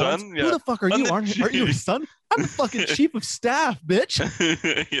were son. Lawrence, yeah. Who the fuck are you? Aren't you his son? I'm the fucking chief of staff, bitch.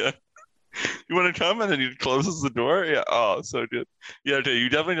 Yeah. You want to come? And then he closes the door. Yeah. Oh, so good. Yeah. Okay, you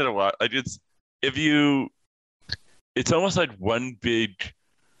definitely gotta watch. It's almost like one big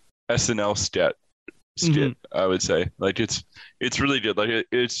SNL skit. I would say, like it's really good. Like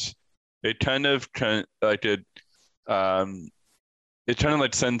it kind of like it kind of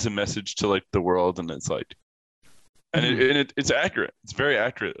like sends a message to like the world, and it's like, and it's accurate. It's very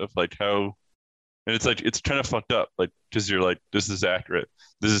accurate of like how, and it's like it's kind of fucked up, like because you're like, this is accurate.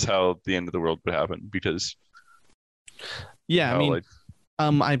 This is how the end of the world would happen because. Yeah,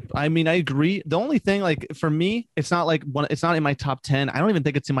 I mean, I agree. The only thing, like for me, it's not in my top 10. I don't even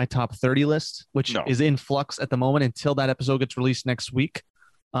think it's in my top 30 list, which is in flux at the moment until that episode gets released next week.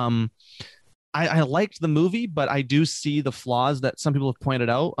 I liked the movie, but I do see the flaws that some people have pointed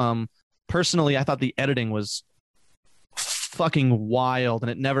out. Personally, I thought the editing was fucking wild, and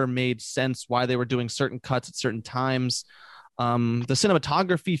it never made sense why they were doing certain cuts at certain times. The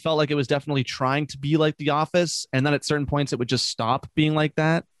cinematography felt like it was definitely trying to be like The Office, and then at certain points it would just stop being like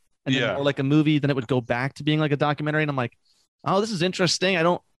that, and then more like a movie. Then it would go back to being like a documentary, and I'm like, oh, this is interesting. I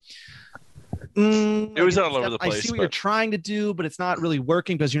don't. It was all over the place. I see what you're trying to do, but it's not really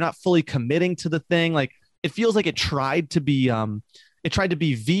working because you're not fully committing to the thing. Like it feels like it tried to be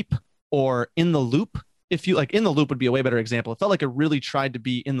Veep or In the Loop. If you like, In the Loop would be a way better example. It felt like it really tried to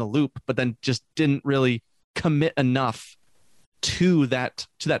be In the Loop, but then just didn't really commit enough to that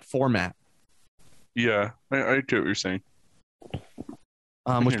format. Yeah, I get what you're saying.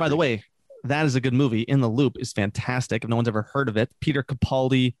 Which, by the way, that is a good movie. In the Loop is fantastic. If no one's ever heard of it, Peter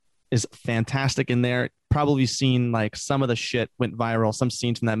Capaldi is fantastic in there. Probably seen like some of the shit went viral, some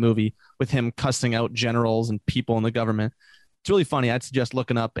scenes from that movie with him cussing out generals and people in the government. It's really funny. I'd suggest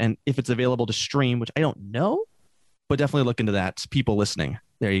looking up, and if it's available to stream, which I don't know, but definitely look into that. People listening,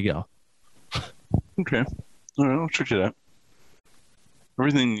 there you go. Okay, all right, I'll check it out.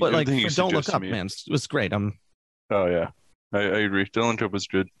 Everything, but like, everything Don't Look Up, man, it was great. Oh yeah, I agree. Don't Look Up was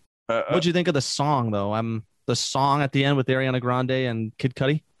good. What'd you think of the song though? The song at the end with Ariana Grande and Kid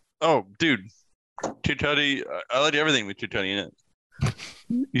Cudi. Oh, dude, Kid Cudi. I like everything with Kid Cudi in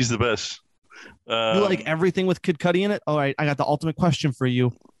it. He's the best. You like everything with Kid Cudi in it? All right, I got the ultimate question for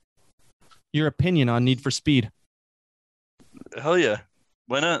you. Your opinion on Need for Speed? Hell yeah,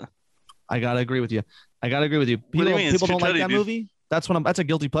 why not? I gotta agree with you. People don't like that movie. That's a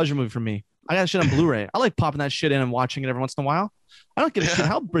guilty pleasure movie for me. I got shit on Blu-ray. I like popping that shit in and watching it every once in a while. I don't give a shit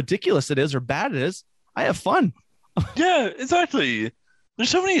how ridiculous it is or bad it is. I have fun. Yeah, exactly. There's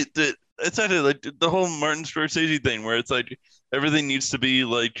so many. It's actually like the whole Martin Scorsese thing where it's like everything needs to be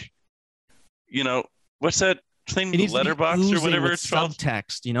like, you know, what's that thing? Letterboxd or whatever it's called.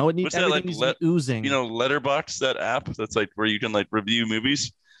 Subtext, you know, it needs everything needs to be oozing. You know, Letterboxd, that app that's like where you can like review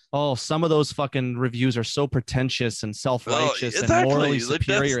movies. Oh, some of those fucking reviews are so pretentious and self-righteous and exactly. morally Like,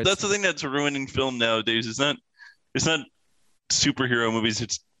 superior. that's the thing that's ruining film nowadays. It's not superhero movies.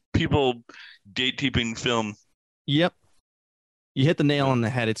 It's people gatekeeping film. Yep. You hit the nail on the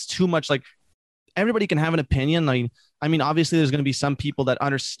head. It's too much. Like, everybody can have an opinion. I mean, obviously there's going to be some people that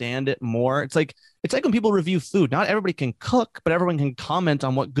understand it more. It's like when people review food. Not everybody can cook, but everyone can comment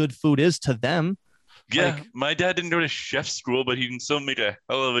on what good food is to them. Yeah, Like, my dad didn't go to chef school, but he can still make a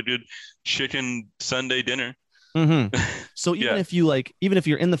hell of a good chicken Sunday dinner. So even Yeah. if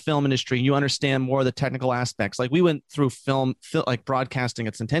you're in the film industry, you understand more of the technical aspects. Like, we went through film like broadcasting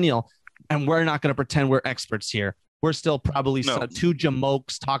at Centennial, and we're not going to pretend we're experts here. We're still probably No. two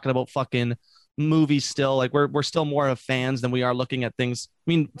jamokes talking about fucking movies still. Like, we're still more of fans than we are looking at things.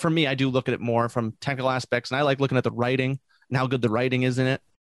 I mean, for me, I do look at it more from technical aspects, and I like looking at the writing and how good the writing is in it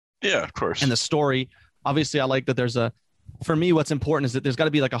Yeah, of course. and the story. Obviously, I like that for me, what's important is that there's got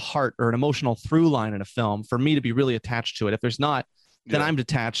to be like a heart or an emotional through line in a film for me to be really attached to it. If there's not, then Yeah. I'm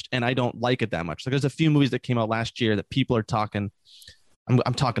detached and I don't like it that much. Like, there's a few movies that came out last year that people are talking.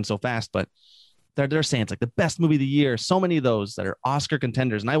 I'm talking so fast, but they're saying it's like the best movie of the year. So many of those that are Oscar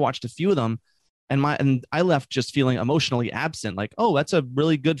contenders, and I watched a few of them, and I left just feeling emotionally absent. Like, oh, that's a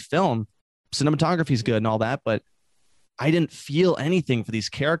really good film. Cinematography's good and all that, but I didn't feel anything for these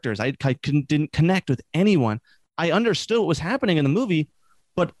characters. I didn't connect with anyone. I understood what was happening in the movie,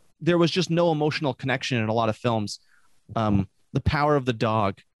 but there was just no emotional connection in a lot of films. The Power of the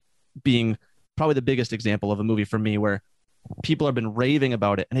Dog being probably the biggest example of a movie for me where people have been raving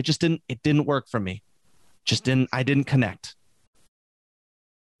about it, and it didn't work for me. I didn't connect.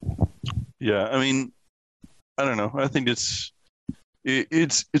 Yeah, I mean, I don't know. I think it's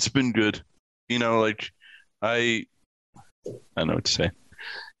been good. Like I don't know what to say.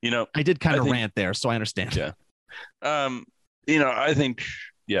 I did kind I of think- rant there, so I understand. Yeah. I think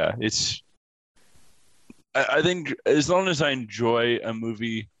I think as long as I enjoy a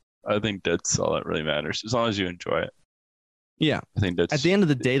movie, I think that's all that really matters. As long as you enjoy it. Yeah. I think that's At the end of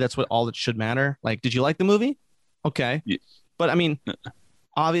the day, that's all that should matter. Like, did you like the movie? Okay. Yeah. But I mean,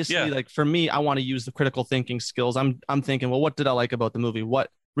 obviously, Yeah. like, for me, I want to use the critical thinking skills. I'm thinking, well, what did I like about the movie?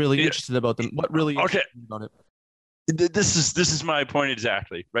 What really Yeah. interested about them? What really interested me about it? This is my point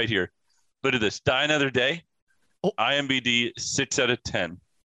exactly right here. Look at this. Die Another Day. Oh. IMDb 6 out of 10.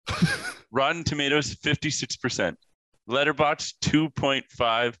 Rotten Tomatoes 56%. Letterboxd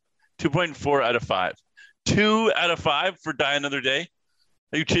 2.4 out of 5. 2 out of 5 for Die Another Day.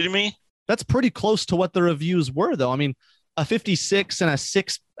 Are you kidding me? That's pretty close to what the reviews were, though. I mean, a 56 and a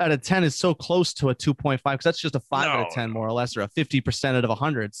 6 out of 10 is so close to a 2.5 because that's just a 5 out of 10, more or less, or a 50% out of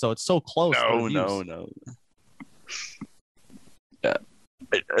 100. So it's so close. No. Yeah.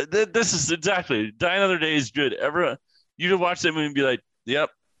 This is exactly. Die Another Day is good. You can watch that movie and be like, yep,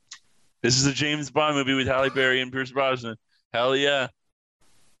 this is a James Bond movie with Halle Berry and Pierce Brosnan. Hell yeah.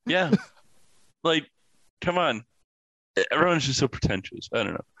 Yeah. Like, come on. Everyone's just so pretentious. I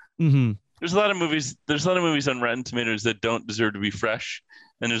don't know. Mm-hmm. There's a lot of movies on Rotten Tomatoes that don't deserve to be fresh,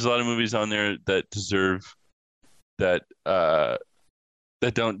 and there's a lot of movies on there that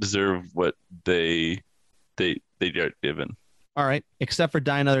don't deserve what they get given. All right. Except for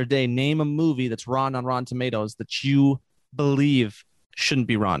Die Another Day, name a movie that's rotten on Rotten Tomatoes that you believe shouldn't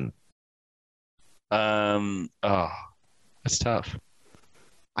be rotten. Oh, that's tough.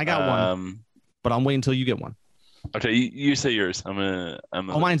 I got one, but I'm waiting until you get one. Okay, you say yours.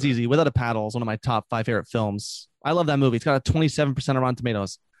 Mine's easy. Without a Paddle is one of my top 5 favorite films. I love that movie. It's got a 27% on Rotten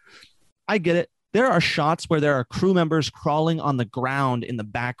Tomatoes. I get it. There are shots where there are crew members crawling on the ground in the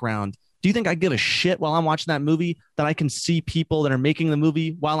background. Do you think I give a shit while I'm watching that movie that I can see people that are making the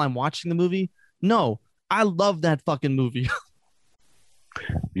movie while I'm watching the movie? No. I love that fucking movie.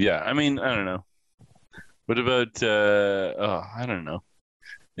 Yeah, I mean, I don't know. What about I don't know.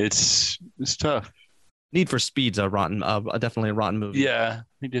 It's tough. Need for Speed's definitely a rotten movie. Yeah,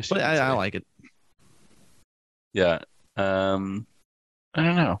 but I like it. Yeah, I don't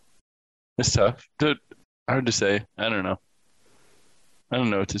know. It's tough. Hard to say. I don't know. I don't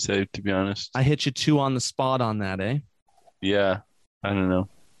know what to say, to be honest. I hit you 2 on the spot on that, eh? Yeah, I don't know.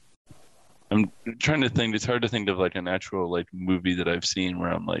 I'm trying to think. It's hard to think of like an actual like movie that I've seen where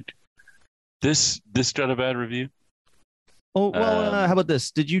I'm like, this got a bad review. Oh well, how about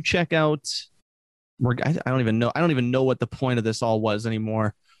this? Did you check out? I don't even know. I don't even know what the point of this all was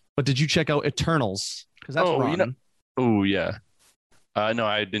anymore. But did you check out Eternals? Because that's rotten. Oh yeah. No,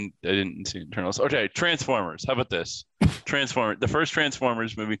 I didn't see Eternals. Okay, Transformers. How about this? The first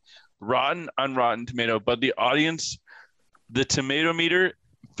Transformers movie, rotten on Rotten Tomato, but the audience, the tomato meter,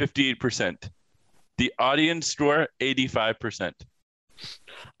 58%. The audience score, 85%.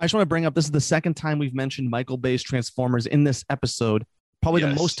 I just want to bring up, this is the second time we've mentioned Michael Bay's Transformers in this episode. Probably the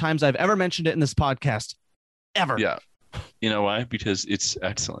Yes. most times I've ever mentioned it in this podcast. Ever. Yeah. You know why? Because it's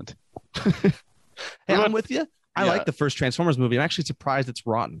excellent. Hey, I'm with you. I Yeah. like the first Transformers movie. I'm actually surprised it's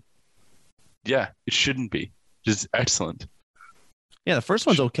rotten. Yeah, it shouldn't be. It's excellent. Yeah, the first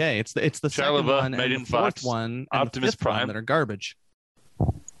one's okay. It's the Shia second LaBeouf, one and Megan the fourth Fox, one and Optimus the fifth one Prime. that are garbage.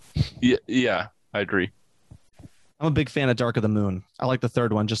 Yeah, I agree. I'm a big fan of Dark of the Moon. I like the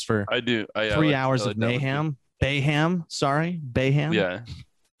third one just for I do. 3 hours I like of that one too. mayhem. Bayham. Sorry, Bayham. Yeah.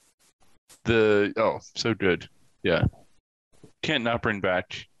 So good. Yeah. Can't not bring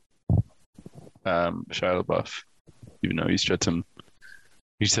back Shia LaBeouf, even though he's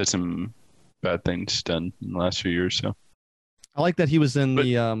had some bad things done in the last few years. So I like that he was in But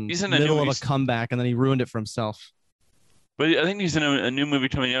the he's in a middle new- of a he's- comeback and then he ruined it for himself. but I think he's in a new movie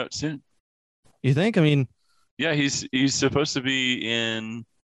coming out soon. You think? I mean, Yeah, he's supposed to be in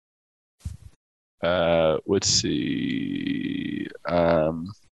let's see.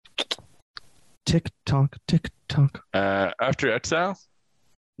 tick tock, After Exile?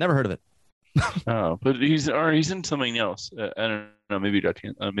 Never heard of it. Oh, but he's in something else. I don't know, maybe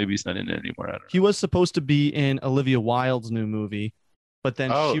he's not in it anymore. I don't know. He was supposed to be in Olivia Wilde's new movie, but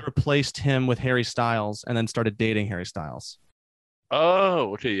then Oh. she replaced him with Harry Styles and then started dating Harry Styles.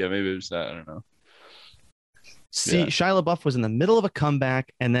 Oh, okay, yeah, maybe it was that. I don't know. See, Yeah. Shia LaBeouf was in the middle of a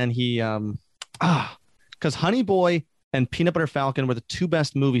comeback, and then he because Honey Boy and Peanut Butter Falcon were the two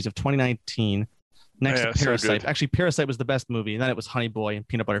best movies of 2019. Next Yeah, to so Parasite. good. Actually, Parasite was the best movie, and then it was Honey Boy and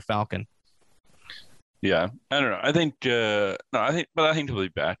Peanut Butter Falcon. Yeah, I don't know. I think he'll be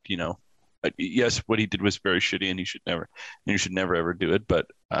back. You know, yes, what he did was very shitty, and you should never ever do it. But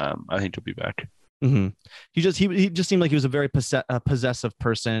I think he'll be back. Mm-hmm. He just seemed like he was a very possessive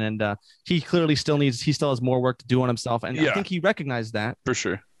person, and he clearly still has more work to do on himself, and I Yeah. think he recognized that. For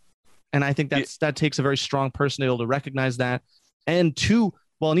sure. And I think that takes a very strong person to be able to recognize that, and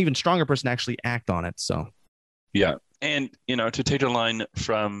an even stronger person to actually act on it. So Yeah, and to take a line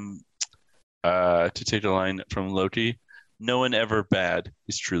from Loki, no one ever bad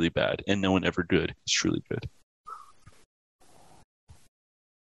is truly bad, and no one ever good is truly good.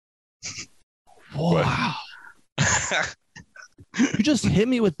 wow, you just hit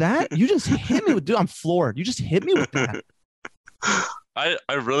me with that. You just hit me with, dude. I'm floored. You just hit me with that. I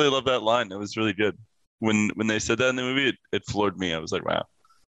really love that line. It was really good. When they said that in the movie, it floored me. I was like, wow,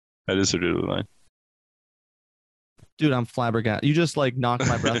 that is a good line. Dude, I'm flabbergasted. You just like knocked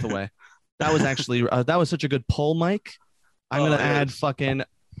my breath away. That was actually that was such a good pull, Mike. I'm gonna add fucking.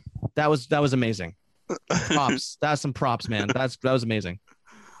 That was amazing. Props. That's some props, man. That was amazing.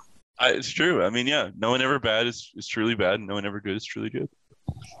 It's true. I mean, yeah, no one ever bad is truly bad, and no one ever good is truly good.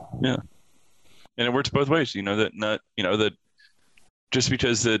 Yeah, and it works both ways. That just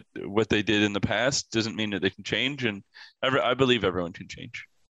because that what they did in the past doesn't mean that they can change, and I believe everyone can change.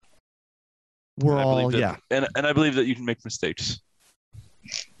 We're I all believe that, and I believe that you can make mistakes.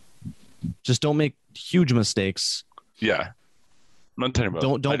 Just don't make huge mistakes. Yeah, I'm not talking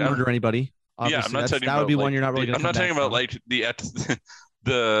about Don't murder anybody. Yeah, I'm Obviously, not talking that about would be one you're not really. I'm not talking about like the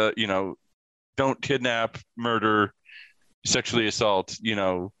don't kidnap, murder, sexually assault.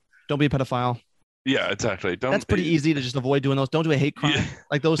 Don't be a pedophile. Yeah, exactly. That's pretty easy to just avoid doing those. Don't do a hate crime. Yeah.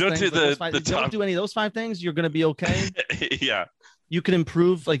 Like those Don't things. do Don't do any of those 5 things. You're gonna be okay. Yeah. You can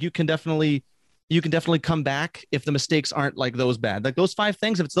improve. Like you can definitely come back if the mistakes aren't like those bad. Like those 5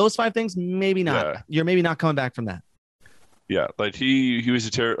 things. If it's those 5 things, maybe not. Yeah. You're maybe not coming back from that. Yeah, like he was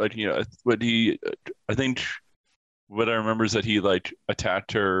a terror. Like I think what I remember is that he like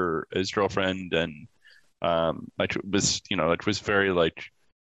attacked his girlfriend and was very like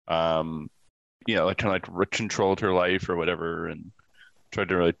kind of controlled her life or whatever and tried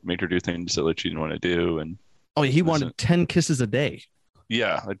to like make her do things that like she didn't want to do and Oh, he wanted 10 kisses a day.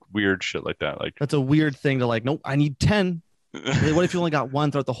 yeah, like weird shit like that. Like That's a weird thing to like. Nope, I need 10. What if you only got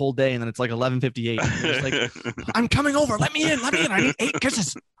 1 throughout the whole day and then it's like 11:58? You're just like, I'm coming over. Let me in. I need 8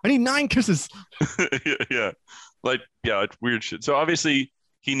 kisses. I need 9 kisses. yeah, like weird shit. So obviously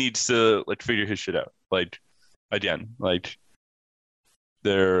he needs to like figure his shit out. Like again, like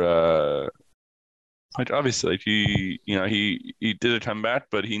they're like obviously like he did a comeback,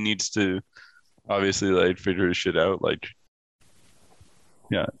 but he needs to obviously like figure his shit out. Like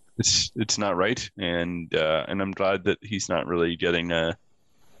yeah. It's not right, and I'm glad that he's not really getting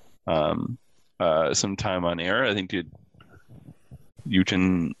some time on air. I think you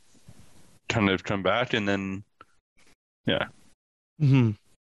can kind of come back and then yeah. Mm-hmm.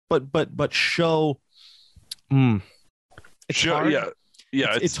 But show. It's Sure, hard. yeah.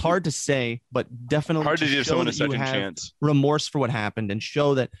 Yeah, it's hard to say, but definitely hard to give someone a second have chance. remorse for what happened and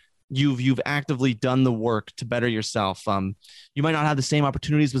show that you've actively done the work to better yourself. You might not have the same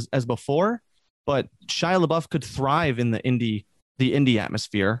opportunities as before, but Shia LaBeouf could thrive in the indie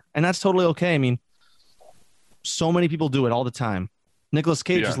atmosphere, and that's totally okay. I mean, so many people do it all the time. Nicolas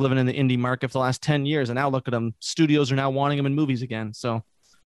Cage was living in the indie market for the last 10 years, and now look at him. Studios are now wanting him in movies again. So,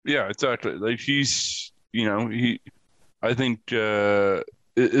 yeah, exactly. Like I think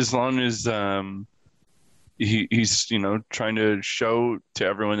as long as he's trying to show to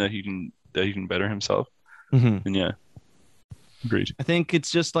everyone that he can better himself, and yeah, agreed. I think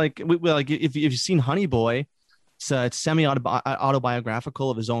it's just like if you've seen Honey Boy, it's semi-autobiographical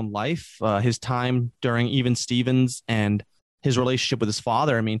of his own life, his time during Even Stevens and his relationship with his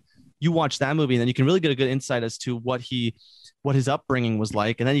father. I mean, you watch that movie and then you can really get a good insight as to what his upbringing was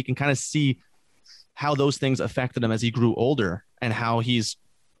like. And then you can kind of see how those things affected him as he grew older and how he's,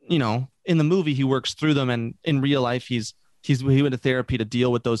 in the movie, he works through them. And in real life, he went to therapy to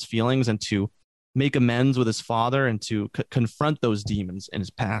deal with those feelings and to make amends with his father and to confront those demons in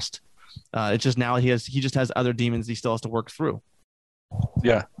his past. It's just now he just has other demons he still has to work through.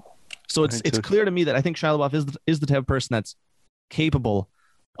 Yeah. So it's clear to me that I think Shia LaBeouf is the type of person that's capable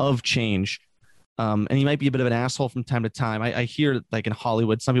of change. And he might be a bit of an asshole from time to time. I hear, like, in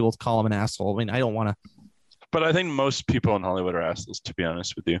Hollywood, some people call him an asshole. I mean, I don't want to. But I think most people in Hollywood are assholes, to be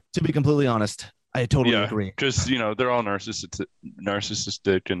honest with you. To be completely honest, I totally agree. Because, they're all narcissistic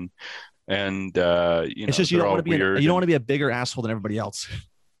and it's just you don't want to be a bigger asshole than everybody else.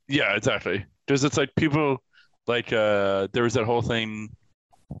 Yeah, exactly. Because it's like people like there was that whole thing.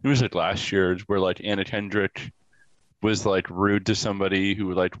 It was like last year where like Anna Kendrick was like rude to somebody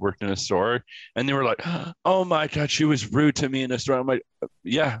who like worked in a store, and they were like, "Oh my god, she was rude to me in a store." I'm like,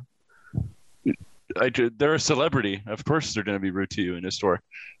 "Yeah, they're a celebrity. Of course, they're going to be rude to you in a store."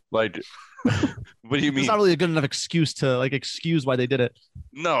 Like, what do you mean? It's not really a good enough excuse to like excuse why they did it.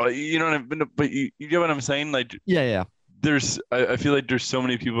 No, you know what I mean. But you get what I'm saying? Like, yeah. I feel like there's so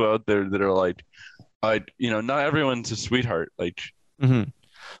many people out there that are like, not everyone's a sweetheart. Like,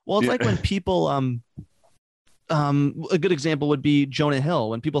 well, it's like when people a good example would be Jonah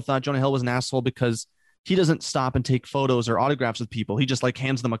Hill. When people thought Jonah Hill was an asshole because he doesn't stop and take photos or autographs with people. He just like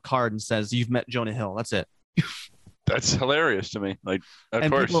hands them a card and says, "You've met Jonah Hill." That's it. That's hilarious to me. Like, of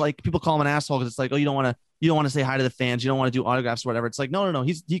course. People call him an asshole because it's like, oh, you don't want to say hi to the fans. You don't want to do autographs or whatever. It's like, no.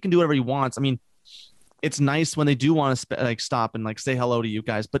 He can do whatever he wants. I mean, it's nice when they do want to stop and like say hello to you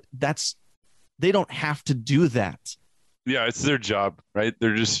guys, but they don't have to do that. Yeah, it's their job, right?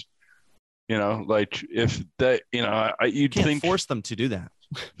 They're just, like if that, you can't force them to do that.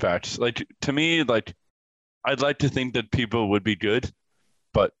 Facts. Like, to me, like, I'd like to think that people would be good,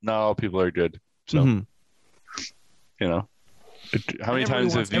 but not all people are good. So, how many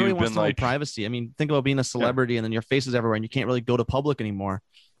times have you been like privacy? I mean, think about being a celebrity and then your face is everywhere and you can't really go to public anymore.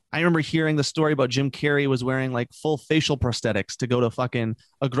 I remember hearing the story about Jim Carrey was wearing like full facial prosthetics to go to fucking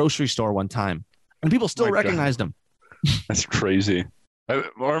a grocery store one time, and people still recognized him. That's crazy.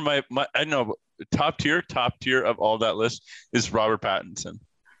 I know top tier of all that list is Robert Pattinson.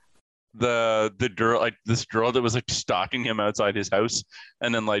 The girl, like this girl that was like stalking him outside his house,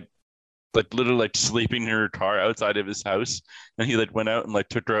 and then like literally like sleeping in her car outside of his house, and he like went out and like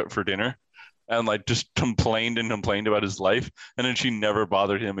took her out for dinner. And like just complained about his life, and then she never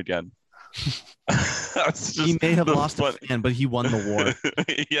bothered him again. He may have lost a fan, but he won the war.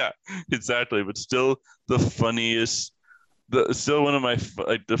 Yeah, exactly. But still, the funniest, still one of my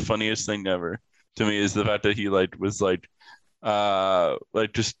the funniest thing ever to me is the fact that he was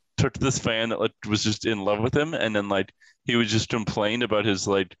just took this fan that like was just in love with him, and then like he would just complain about his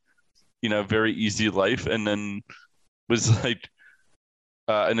very easy life, and then was like.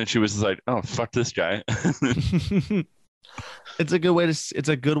 And then she was like, "Oh, fuck this guy." It's a good way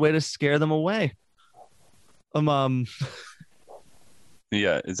to scare them away.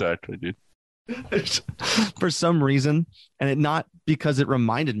 Yeah, exactly, dude. For some reason, and it not because it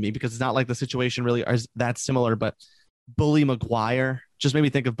reminded me, because it's not like the situation really is that similar, but Bully Maguire just made me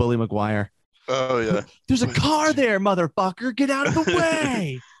think of Bully Maguire. Oh yeah. There's a car there, motherfucker. Get out of the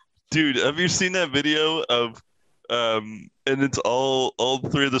way. Dude, have you seen that video of and it's all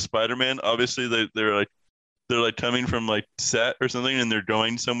three of the Spider-Man? Obviously they're like coming from like set or something, and they're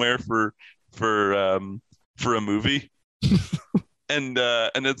going somewhere for a movie. and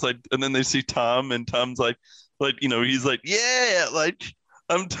it's like, and then they see Tom, and Tom's like he's like, "Yeah, like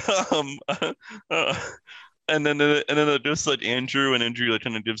I'm Tom." then it just like Andrew, and Andrew like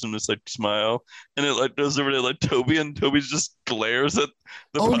kind of gives him this like smile, and it like goes over to like Toby, and Toby's just glares at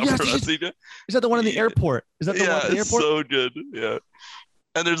the paparazzi. Yes, is that the one in the airport? Is that the one in the airport? So good. Yeah.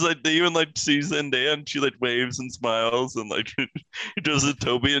 And there's like they even like see Zendaya, and she like waves and smiles, and like it goes to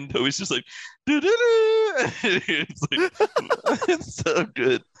Toby, and Toby's just like, doo-doo-doo. It's like it's so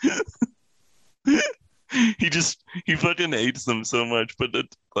good. He fucking hates them so much, but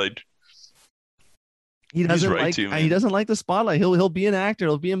it's like he doesn't right like to, he doesn't like the spotlight. He'll be an actor,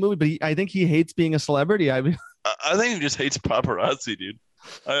 he'll be in a movie, but I think he hates being a celebrity. I think he just hates paparazzi, dude.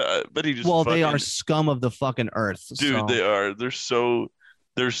 But he just they are scum of the fucking earth, dude. So. They are.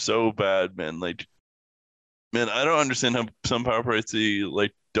 They're so bad, man. Like, man, I don't understand how some paparazzi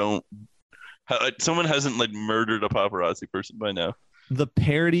like don't. Someone hasn't like murdered a paparazzi person by now. The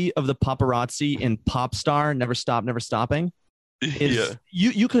parody of the paparazzi in Popstar, Never Stop, Never Stopping.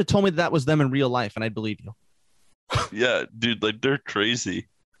 You could have told me that was them in real life, and I'd believe you. Yeah, dude, like they're crazy.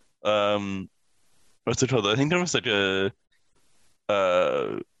 What's it called? I think there was like a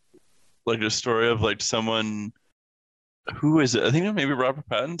story of like someone. Who is it? I think maybe Robert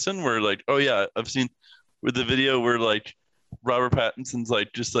Pattinson. Where like, oh yeah, I've seen with the video where like Robert Pattinson's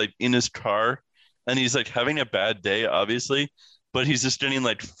like just like in his car, and he's like having a bad day, obviously, but he's just getting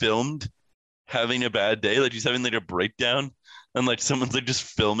like filmed having a bad day, like he's having like a breakdown, and like someone's like just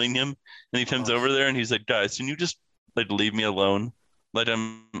filming him, and he comes over there and he's like, guys, can you just like leave me alone?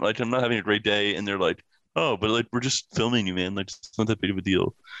 I'm not having a great day, and they're like, oh, but like we're just filming you, man. Like it's not that big of a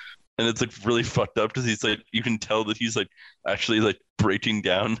deal. And it's like really fucked up because he's like, you can tell that he's like actually like breaking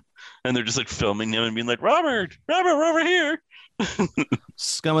down, and they're just like filming him and being like, Robert, we're over here.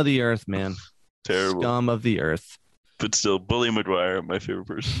 Scum of the earth, man. Terrible. Scum of the earth. But still, Bully Maguire, my favorite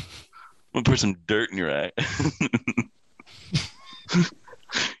person. I'm gonna put some dirt in your eye.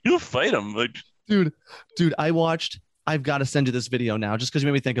 You'll fight him, like dude. I've got to send you this video now, just because you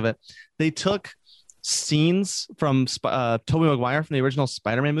made me think of it. They took scenes from Tobey Maguire from the original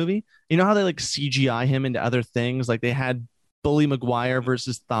Spider-Man movie. You know how they like CGI him into other things? Like they had Bully Maguire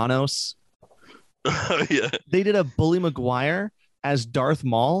versus Thanos. Yeah. They did a Bully Maguire as Darth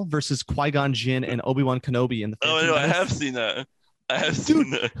Maul versus Qui-Gon Jinn and Obi-Wan Kenobi in the Oh, no, I have seen that. Seen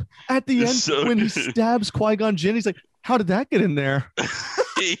that. At the end, so when good. He stabs Qui-Gon Jinn, he's like, how did that get in there?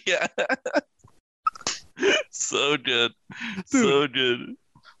 Yeah. So good. Dude. So good.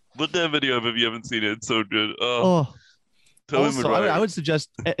 Look that video up if you haven't seen it. It's so good. Also, I would suggest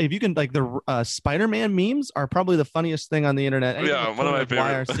if you can, like the Spider-Man memes are probably the funniest thing on the internet. Anything yeah, one of my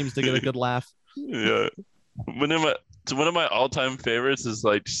favorites. Seems to get a good laugh. Yeah, one of my all-time favorites is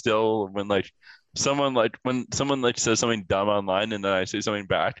like still when someone says something dumb online, and then I say something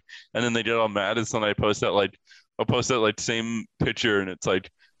back, and then they get all mad, and then I'll post that same picture, and it's like,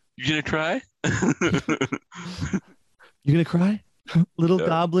 you gonna cry? You gonna cry? Little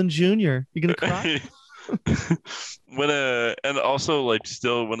Goblin Jr. You gonna cry? And also like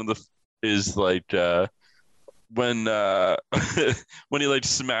still one of the is like when when he like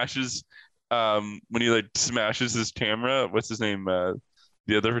smashes his camera. What's his name?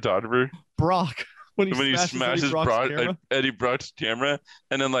 The other photographer? Brock. When he smashes Eddie Brock's camera,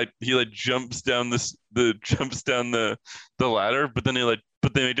 and then like he like jumps down the ladder, but then they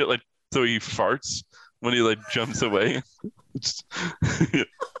made it like so he farts when he like jumps away.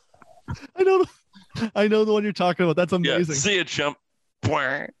 I know the one you're talking about. That's amazing. Yeah, see it jump,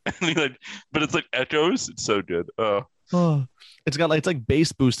 and but it's like echoes. It's so good. Oh, it's like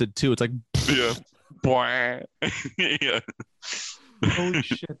bass boosted too. It's like yeah, yeah. Holy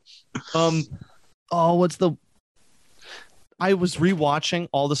shit. I was rewatching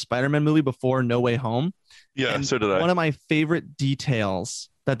all the Spider-Man movie before No Way Home. Yeah, so did I. One of my favorite details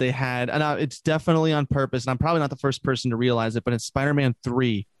that they had, and it's definitely on purpose, and I'm probably not the first person to realize it, but in Spider-Man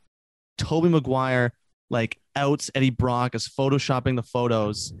 3, Tobey Maguire like outs Eddie Brock as photoshopping the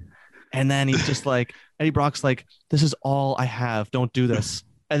photos, and then he's just like, Eddie Brock's like, this is all I have, don't do this.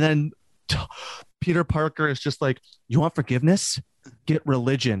 And then Peter Parker is just like, you want forgiveness? Get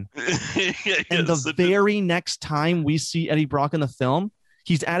religion. And the very next time we see Eddie Brock in the film,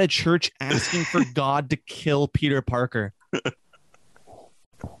 he's at a church asking for God to kill Peter Parker.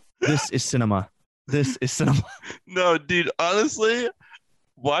 This is cinema. This is cinema. No, dude, honestly,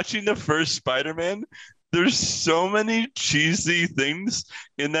 watching the first Spider-Man, there's so many cheesy things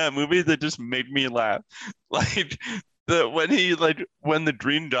in that movie that just made me laugh. Like when the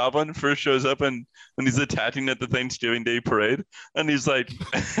Green Goblin first shows up and he's attacking at the Thanksgiving Day parade, and he's like,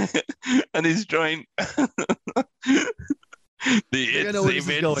 and he's joined the Itsy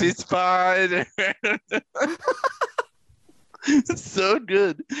Bitsy Spider. It's so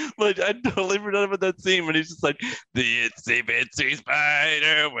good. Like, I totally forgot about that scene when he's just like, the itsy bitsy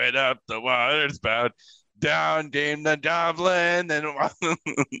spider went up the water spout. Down came the goblin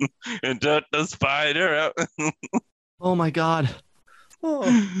and took the spider out. Oh my God.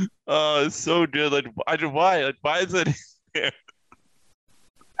 Oh. Oh, it's so good. Like, why? Like, why is it here?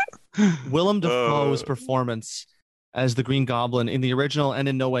 Willem Dafoe's performance as the Green Goblin in the original and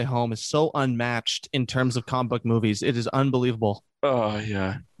in No Way Home is so unmatched in terms of comic book movies. It is unbelievable. Oh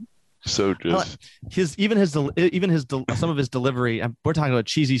yeah, so good. Some of his delivery. We're talking about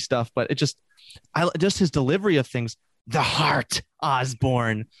cheesy stuff, but just his delivery of things. The heart,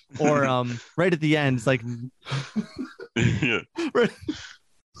 Osborn, or right at the end, it's like, yeah. Right.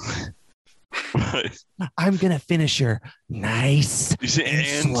 I'm gonna finish her nice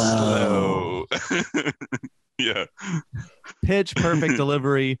and slow. Yeah. Pitch perfect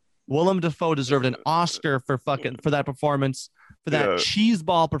delivery. Willem Dafoe deserved an Oscar for that performance, for that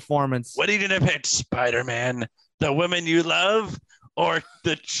cheeseball performance. What are you gonna pick, Spider-Man? The women you love or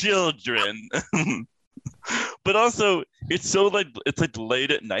the children? But also, it's so like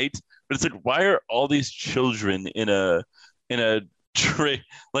late at night. But it's like, why are all these children in a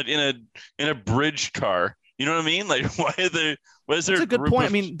bridge car? You know what I mean? Like, why is there? That's a good point. I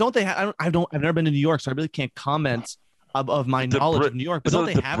mean, don't they have? I've never been to New York, so I really can't comment of my knowledge of New York. But don't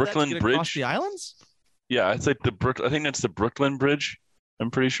they have Brooklyn that to get across Bridge? The islands? Yeah, it's like I think that's the Brooklyn Bridge. I'm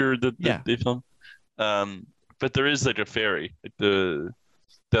pretty sure that they filmed. But there is like a ferry,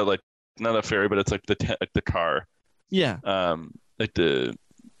 like not a ferry, but it's like the car. Yeah. But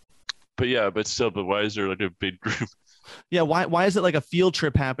why is there like a big group? Yeah, why is it like a field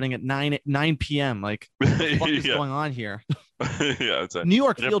trip happening at 9 p.m.? Like, what the fuck is going on here? Yeah, New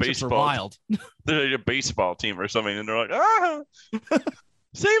York field trips are wild. They're like a baseball team or something, and they're like,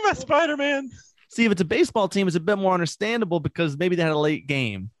 save us, Spider-Man. See, if it's a baseball team, it's a bit more understandable because maybe they had a late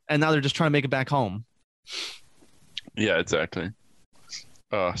game, and now they're just trying to make it back home. Yeah, exactly.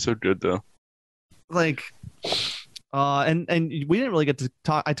 Oh, so good though. Like, and we didn't really get to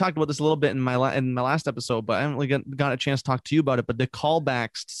talk. I talked about this a little bit in my last episode, but I haven't really got a chance to talk to you about it. But the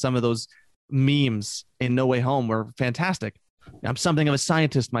callbacks to some of those memes in No Way Home were fantastic. I'm something of a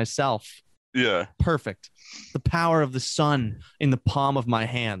scientist myself. Yeah. Perfect. The power of the sun in the palm of my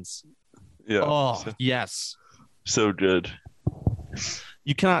hands. Yeah. Oh, yes. So good.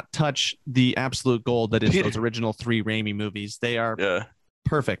 You cannot touch the absolute gold that is those original 3 Raimi movies. They are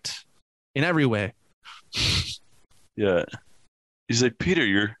perfect in every way. Yeah. He's like, Peter,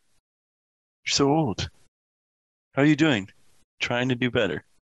 you're so old. How are you doing? Trying to do better.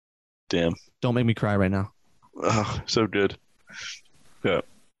 Damn. Don't make me cry right now. Oh, so good. Yeah.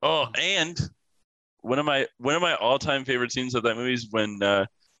 Oh, and one of my all-time favorite scenes of that movie is when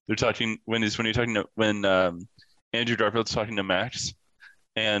Andrew Garfield's talking to Max,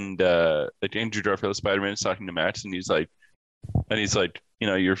 and like Andrew Garfield, Spider-Man, is talking to Max, and he's like, you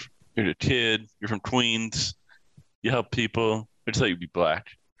know, you're a kid, you're from Queens, you help people, I just thought you'd be black.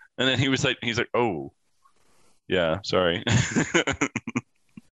 And then he's like, oh, yeah, sorry.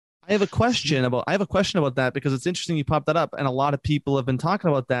 I have a question about that because it's interesting you popped that up, and a lot of people have been talking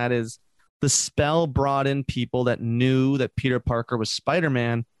about that. Is the spell brought in people that knew that Peter Parker was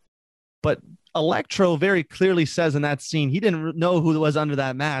Spider-Man, but Electro very clearly says in that scene he didn't know who was under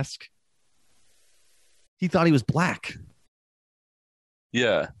that mask. He thought he was black.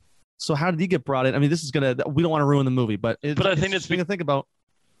 Yeah. So how did he get brought in? I mean, we don't want to ruin the movie, but I think it's something to think about.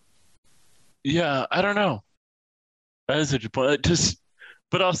 Yeah, I don't know. That is such a point.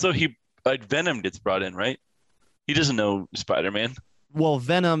 But also Venom gets brought in, right? He doesn't know Spider-Man. Well,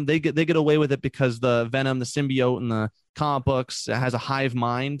 Venom, they get away with it because the Venom, the symbiote in the comic books, has a hive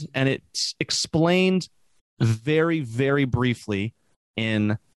mind, and it's explained very, very briefly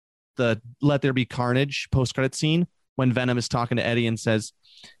in the Let There Be Carnage post-credit scene when Venom is talking to Eddie and says,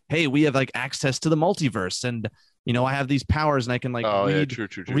 hey, we have like access to the multiverse, and you know, I have these powers and I can like read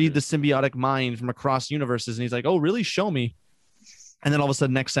the symbiotic mind from across universes. And he's like, oh, really? Show me. And then all of a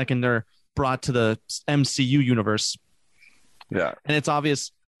sudden, next second, they're brought to the MCU universe. Yeah. And it's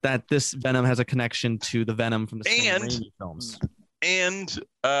obvious that this Venom has a connection to the Venom from the Sam Raimi films. And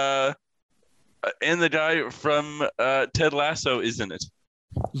the guy from Ted Lasso is in it.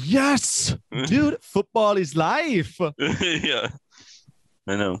 Yes, dude, football is life. Yeah,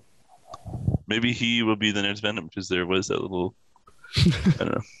 I know. Maybe he will be the next Venom because there was that little. I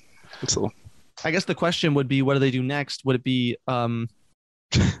don't know. It's a little. I guess the question would be, what do they do next? Would it be, do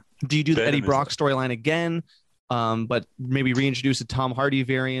you do the Eddie Brock storyline again, but maybe reintroduce a Tom Hardy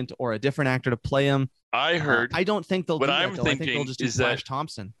variant or a different actor to play him? I heard. I don't think they'll do that. I think they'll just do Flash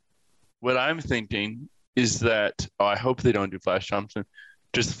Thompson. What I'm thinking is that I hope they don't do Flash Thompson.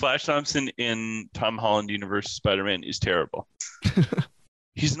 Just Flash Thompson in Tom Holland universe Spider-Man is terrible.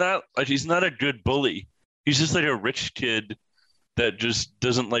 He's not a good bully. He's just like a rich kid that just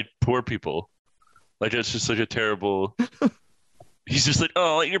doesn't like poor people. Like it's just such a terrible. He's just like,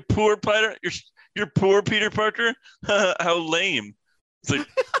 oh, you're poor Peter. You're poor Peter Parker. How lame. It's like,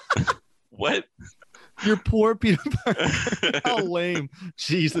 what? You're poor Peter Parker. How lame.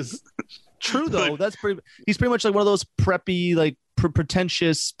 Jesus. True though. He's pretty much like one of those preppy, like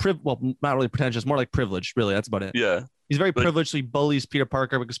pretentious. Well, not really pretentious. More like privileged. Really, that's about it. Yeah. He's very privileged, so he bullies Peter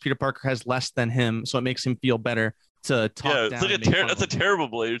Parker because Peter Parker has less than him, so it makes him feel better to talk down. Yeah, it's like that's a terrible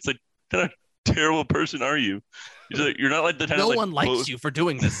bully. It's like, what kind of terrible person are you? You're not like the kind no of like, one likes you for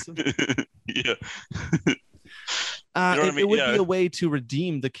doing this. Yeah. It would be a way to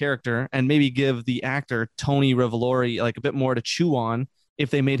redeem the character and maybe give the actor Tony Revolori like a bit more to chew on if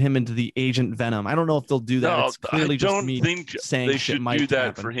they made him into the Agent Venom. I don't know if they'll do that. No, it's clearly I don't just me think saying they shit should might do that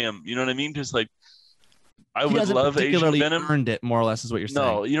happen. for him. You know what I mean? Because like, I He would hasn't love Agent particularly Venom. earned it, more or less, is what you're saying.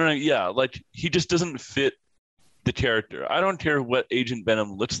 No, you know, yeah, like he just doesn't fit the character. I don't care what Agent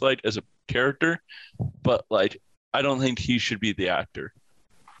Venom looks like as a character, but like, I don't think he should be the actor.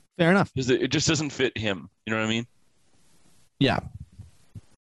 Fair enough. Because it just doesn't fit him. You know what I mean? Yeah.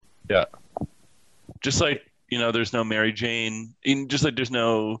 Yeah. Just like, you know, there's no Mary Jane. Just like there's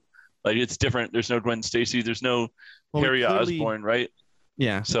no, like, it's different. There's no Gwen Stacy. There's no Harry Osborn, right?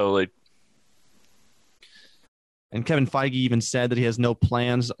 Yeah. So like. And Kevin Feige even said that he has no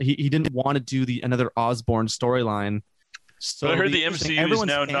plans. He didn't want to do another Osborn storyline. So but I heard the MCU is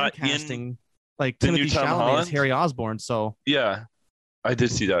now not in like the Timothy new Tom Chalamet Holland? as Harry Osborn. So yeah, I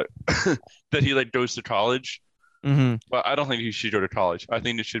did see that. That he like goes to college. Mm-hmm. Well, I don't think he should go to college. I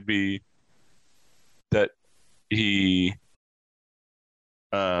think it should be that he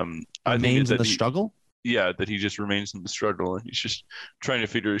remains in the struggle. Yeah, that he just remains in the struggle and he's just trying to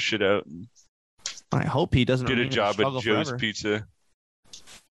figure his shit out and I hope he doesn't get a job at Joe's forever. Pizza.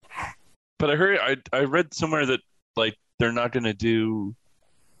 But I read somewhere that like they're not gonna do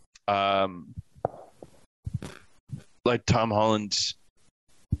like Tom Holland's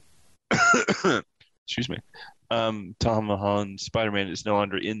excuse me. Tom Holland's Spider-Man is no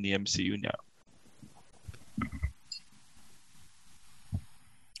longer in the MCU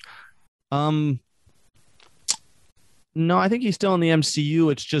now. No, I think he's still in the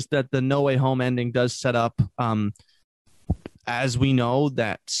MCU. It's just that the No Way Home ending does set up, as we know,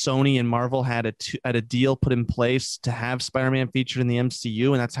 that Sony and Marvel had a deal put in place to have Spider-Man featured in the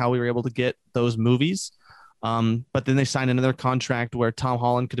MCU, and that's how we were able to get those movies. But then they signed another contract where Tom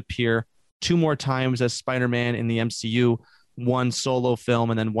Holland could appear 2 more times as Spider-Man in the MCU, 1 solo film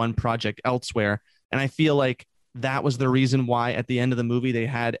and then 1 project elsewhere. And I feel like that was the reason why at the end of the movie they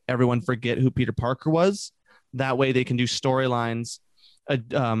had everyone forget who Peter Parker was. That way they can do storylines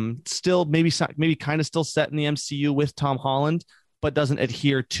still maybe kind of still set in the MCU with Tom Holland, but doesn't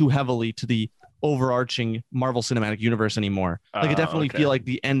adhere too heavily to the overarching Marvel Cinematic Universe anymore. Like I definitely feel like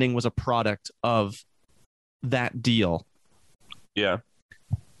the ending was a product of that deal. Yeah.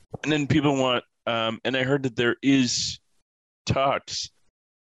 And then people want and I heard that there is talks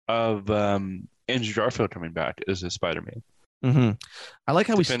of Andrew Garfield coming back as a Spider-Man. Mm-hmm. I like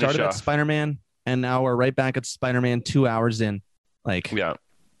how we started at off. Spider-Man and now we're right back at Spider-Man 2 hours in. Like, yeah.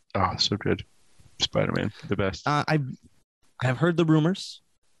 Oh, so good. Spider-Man, the best. I've heard the rumors.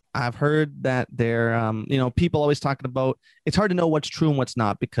 I've heard that they're, people always talking about, it's hard to know what's true and what's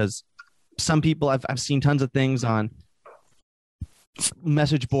not because some people, I've seen tons of things on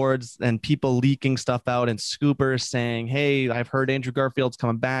message boards and people leaking stuff out and scoopers saying, hey, I've heard Andrew Garfield's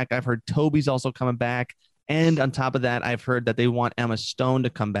coming back. I've heard Toby's also coming back. And on top of that, I've heard that they want Emma Stone to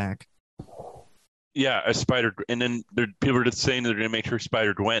come back. Yeah, a Spider, and then people are just saying they're going to make her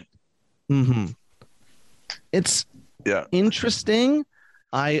Spider-Gwen. Mm-hmm. It's interesting.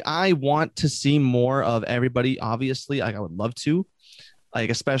 I want to see more of everybody. Obviously, I would love to, like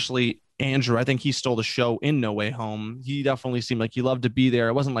especially Andrew. I think he stole the show in No Way Home. He definitely seemed like he loved to be there.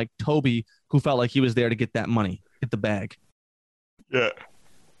 It wasn't like Toby who felt like he was there to get that money, get the bag. Yeah,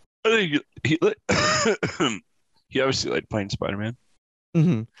 I think he obviously liked playing Spider-Man.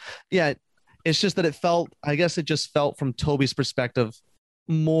 Mm-hmm. Yeah. It's just that it just felt from Toby's perspective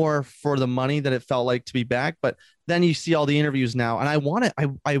more for the money that it felt like to be back. But then you see all the interviews now, and I want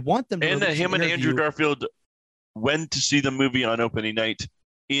them to. And that him and Andrew Garfield went to see the movie on opening night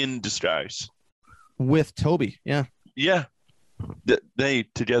in disguise with Toby. Yeah. Yeah. They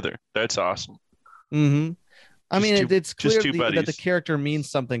together. That's awesome. Mm-hmm. I mean, it's clear that the character means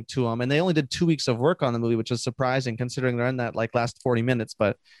something to him, and they only did 2 weeks of work on the movie, which is surprising considering they're in that like last 40 minutes.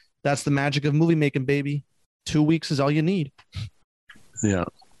 But That's the magic of movie making, baby. 2 weeks is all you need. Yeah.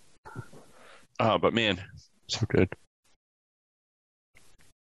 Oh, but man, so good.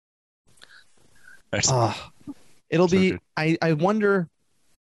 It'll So be. good. I wonder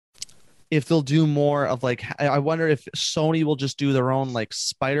if they'll do more of like. I wonder if Sony will just do their own like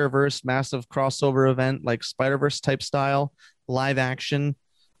Spider-Verse massive crossover event, like Spider-Verse type style, live action.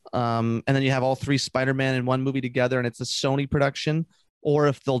 And then you have all three Spider-Man in one movie together, and it's a Sony production. Or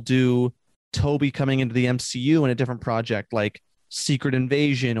if they'll do Toby coming into the MCU in a different project, like Secret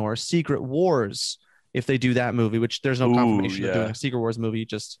Invasion or Secret Wars. If they do that movie, which there's no confirmation of doing a Secret Wars movie,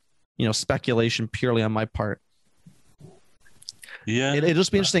 just speculation purely on my part. Yeah, it'll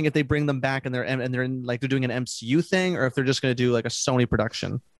just be interesting if they bring them back and they're in like they're doing an MCU thing, or if they're just going to do like a Sony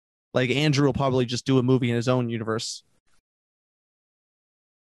production. Like Andrew will probably just do a movie in his own universe.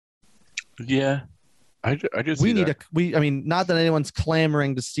 Yeah, I just we need I mean, not that anyone's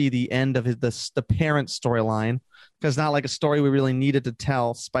clamoring to see the end of the parent storyline, because not like a story we really needed to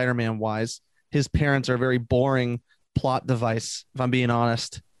tell Spider-Man wise. His parents are a very boring plot device, if I'm being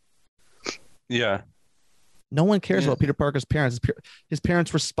honest. Yeah. No one cares about Peter Parker's parents. His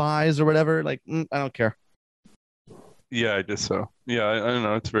parents were spies or whatever. Like, I don't care. Yeah, I guess so. Yeah, I don't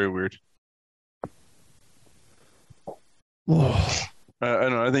know. It's very weird. I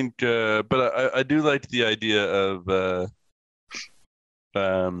don't know. I think, but I do like the idea of,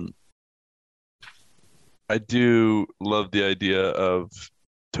 I do love the idea of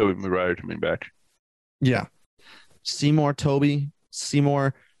Tobey Maguire coming back. Yeah, Seymour, Toby,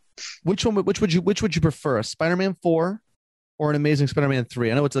 Seymour. Which would you prefer, a Spider-Man 4 or an Amazing Spider-Man 3?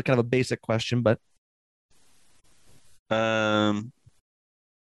 I know it's a kind of a basic question, but I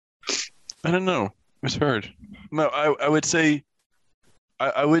don't know. It's hard. No, I would say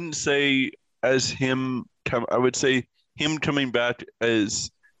I wouldn't say as him come. I would say him coming back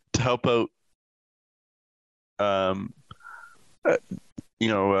as to help out.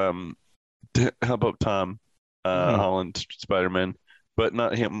 To help out Tom Holland Spider-Man, but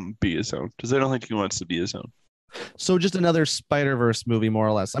not him be his own, because I don't think he wants to be his own. So just another Spider-Verse movie, more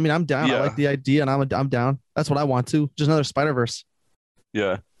or less. I mean, I'm down. Yeah. I like the idea, and I'm down. That's what I want to. Just another Spider-Verse.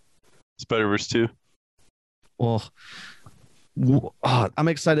 Yeah, Spider-Verse 2. Well, I'm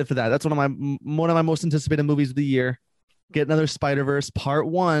excited for that. That's one of my most anticipated movies of the year. Get another Spider-Verse Part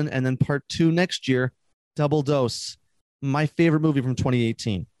 1 and then Part 2 next year. Double dose. My favorite movie from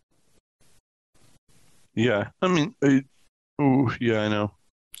 2018. Yeah, I mean, I know.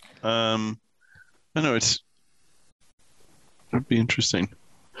 I know it'd be interesting.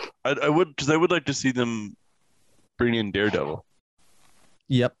 I would like to see them bring in Daredevil.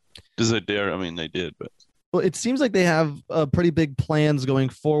 Yep. Does it dare? I mean, they did, but well, it seems like they have pretty big plans going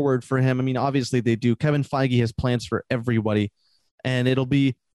forward for him. I mean, obviously they do. Kevin Feige has plans for everybody, and it'll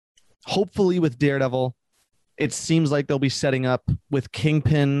be hopefully with Daredevil. It seems like they'll be setting up with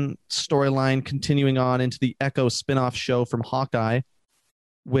Kingpin storyline continuing on into the Echo spinoff show from Hawkeye,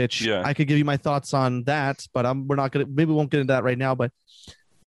 which I could give you my thoughts on that, but maybe we won't get into that right now. But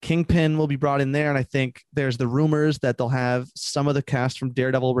Kingpin will be brought in there, and I think there's the rumors that they'll have some of the cast from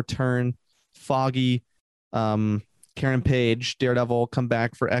Daredevil return. Foggy, Karen Page, Daredevil come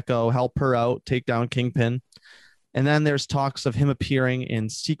back for Echo, help her out, take down Kingpin. And then there's talks of him appearing in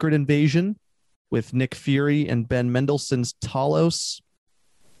Secret Invasion with Nick Fury and Ben Mendelsohn's Talos.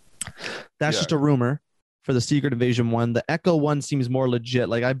 That's just a rumor for the Secret Invasion one. The Echo one seems more legit.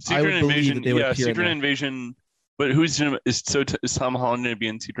 Like I would believe that they would appear. Secret Invasion. But is Tom Holland going to be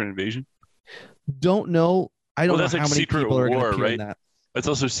in Secret Invasion? Don't know. I don't know that's how like many Secret people are going to War, appear right? in that. It's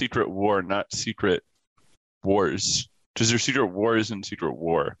also Secret War, not Secret Wars. Because there's Secret Wars and Secret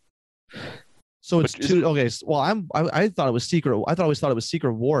War. So it's two. Okay. Well, I thought it was Secret. I always thought it was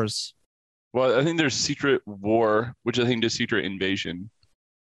Secret Wars. Well, I think there's Secret War, which I think is Secret Invasion.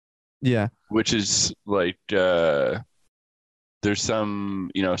 Yeah. Which is like there's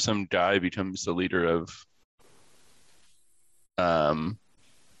some guy becomes the leader of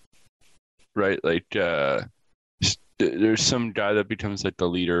right, like there's some guy that becomes like the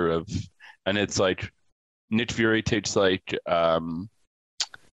leader of, and it's like Nick Fury takes like what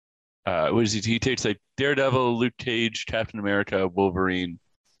is he takes like Daredevil, Luke Cage, Captain America, Wolverine,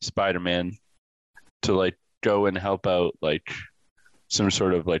 Spider-Man to like go and help out like some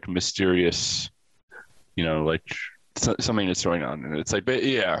sort of like mysterious, like something that's going on, and it's like, but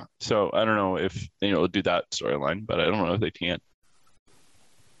yeah. So I don't know if they'll do that storyline, but I don't know if they can't,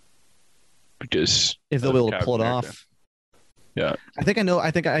 because if they'll be able to pull it off. Yeah, I think I know. I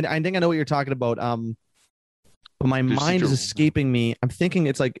think I know what you're talking about. But my mind is escaping me. I'm thinking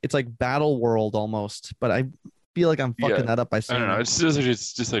it's like Battle World almost, but feel like I'm fucking Yeah. that up by I saying don't know. that.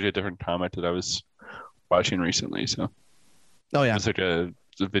 It's just like a different comic that I was watching recently. So Oh yeah, it's like a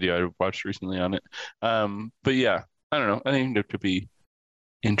video I watched recently on it. But yeah, I don't know. I think it could be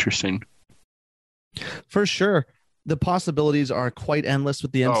interesting. for sure. The possibilities are quite endless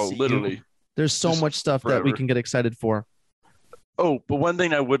with the MCU. Oh, literally. There's so Just much stuff that we forever. can get excited for. Oh, but one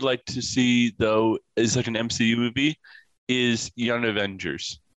thing I would like to see though is like an MCU movie is Young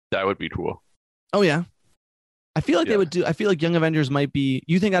Avengers. That would be cool. Oh yeah. I feel like they Yeah. would do. I feel like Young Avengers might be.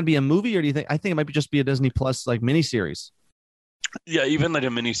 You think that'd be a movie, or do you think? I think it might be just be a Disney Plus like miniseries. Yeah, even like a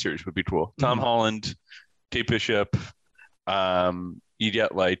miniseries would be cool. Tom Mhm. Holland, Kate Bishop, you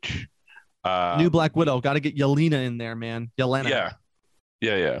get like New Black Widow. Got to get Yelena in there, man. Yelena.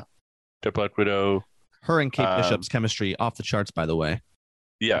 yeah. The Black Widow. Her and Kate Um, Bishop's chemistry off the charts, by the way.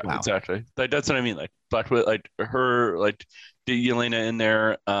 Yeah, Wow. exactly. Like that's what I mean. Like Black Widow, like her, like the Yelena in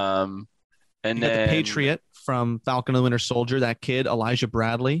there. And You got then the Patriot from Falcon and the Winter Soldier. That kid, Elijah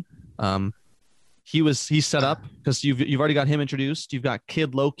Bradley. He's set up because you've already got him introduced. You've got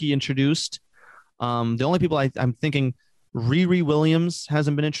Kid Loki introduced. The only people I'm thinking, Riri Williams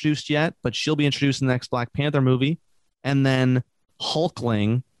hasn't been introduced yet, but she'll be introduced in the next Black Panther movie. And then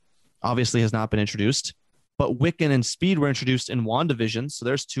Hulkling obviously has not been introduced, but Wiccan and Speed were introduced in WandaVision. So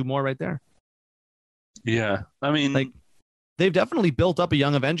there's two more right there. Yeah, I mean, Like, they've definitely built up a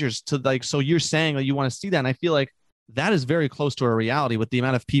Young Avengers to like. So you're saying that you want to see that, and I feel like that is very close to a reality with the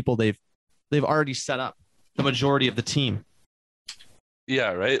amount of people they've already set up. The majority of the team.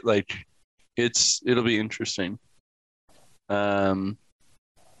 yeah, right. Like it'll be interesting.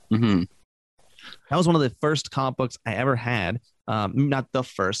 Mhm. That was one of the first comic books I ever had. Not the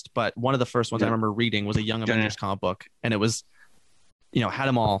first, but one of the first ones I Yeah. remember reading was a Young Yeah. Avengers comic book, and it was, had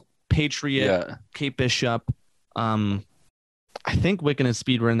them all. Patriot, Yeah, Kate Bishop. I think Wiccan and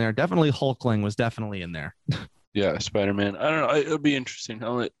Speed were in there. Definitely Hulkling was definitely in there. yeah. Spider-Man. I don't know. It'll be interesting.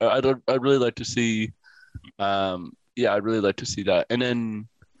 I'd really like to see. Yeah, I'd really like to see that. And then,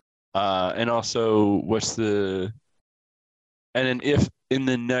 and also, and then if in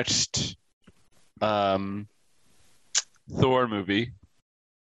the next, Thor movie,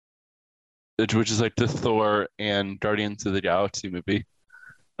 which is like the Thor and Guardians of the Galaxy movie,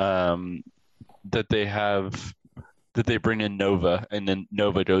 that they bring in Nova, and then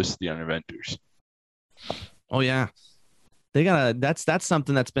Nova goes to the Young Avengers. Oh yeah, that's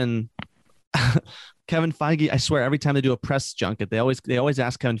something that's been Kevin Feige. I swear, every time they do a press junket, they always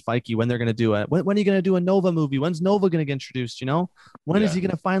ask Kevin Feige when they're going to do it. When are you going to do a Nova movie? When's Nova going to get introduced? When is Yeah. he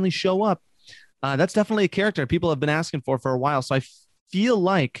going to finally show up? That's definitely a character people have been asking for a while. So I feel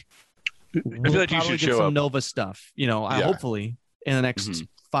like we'll like he probably should get show some up. Nova stuff. Yeah. Hopefully in the next Mhm.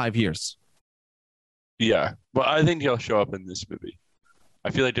 5 years. Yeah, but I think he'll show up in this movie. I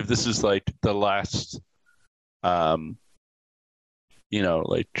feel like if this is like the last,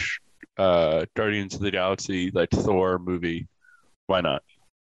 Guardians of the Galaxy, like Thor movie, why not?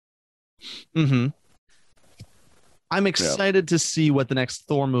 Mm-hmm. I'm excited to see what the next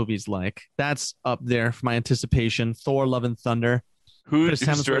Thor movie's like. That's up there for my anticipation. Thor: Love and Thunder. Chris Who's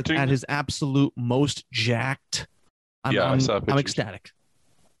Hemsworth directing? at his absolute most jacked. I saw I'm pictures. ecstatic.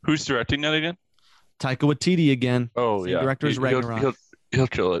 Who's directing that again? Taika Waititi again. Oh Same yeah, director as Ragnarok. He'll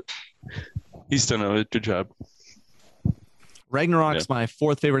kill it. He's done a good job. Ragnarok's my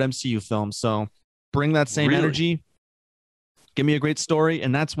fourth favorite MCU film. So bring that same Really? energy. Give me a great story,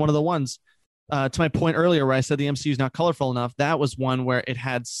 and that's one of the ones. To my point earlier, where I said the MCU is not colorful enough, that was one where it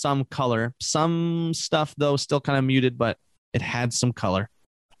had some color. Some stuff though still kind of muted, but it had some color.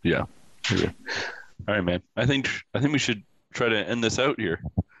 Yeah. Okay. All right, man. I think we should try to end this out here.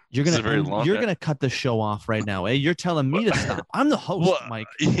 You're This is a very long you're night. gonna cut the show off right now. Eh? You're telling me to stop. I'm the host, Well, Mike.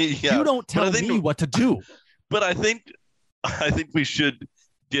 yeah, You don't tell but I think- me what to do. But I think we should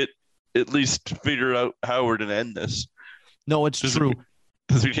get at least figure out how we're gonna end this. No, it's Just- true.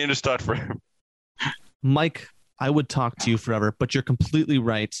 Because we can't just talk forever. Mike, I would talk to you forever, but you're completely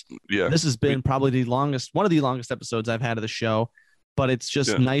right. Yeah. This has been probably one of the longest episodes I've had of the show, but it's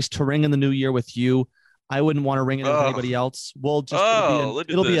just Yeah. nice to ring in the new year with you. I wouldn't want to ring it with Oh. anybody else. We'll just Look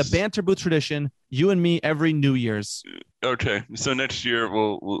at it'll be a this. banter booth tradition. You and me every New Year's. Okay. So next year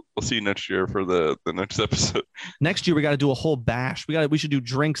we'll see you next year for the next episode. Next year we got to do a whole bash. We should do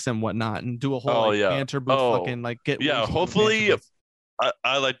drinks and whatnot and do a whole Oh, like, yeah. banter booth. Oh. Fucking like get Yeah, wasted with hopefully- banter booth.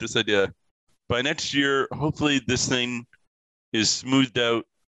 I like this idea. By next year, hopefully this thing is smoothed out.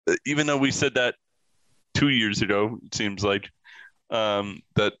 Even though we said that 2 years ago, it seems like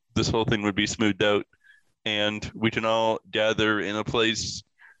that this whole thing would be smoothed out, and we can all gather in a place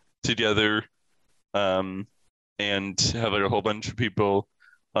together, and have like a whole bunch of people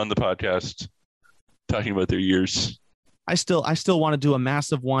on the podcast talking about their years. I still want to do a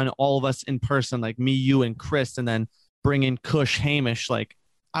massive one, all of us in person, like me, you, and Chris, and then bring in Kush, Hamish. Like,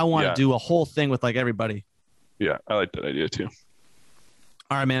 I want to do a whole thing with like everybody. Yeah, I like that idea too.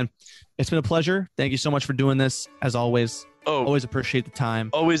 All right, man. It's been a pleasure. Thank you so much for doing this. As always, always appreciate the time.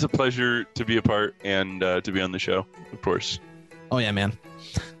 Always a pleasure to be a part and to be on the show, of course. Oh, yeah, man.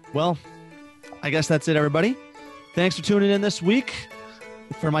 Well, I guess that's it, everybody. Thanks for tuning in this week.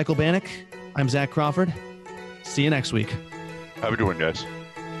 For Michael Bannock, I'm Zach Crawford. See you next week. Have a good one, guys.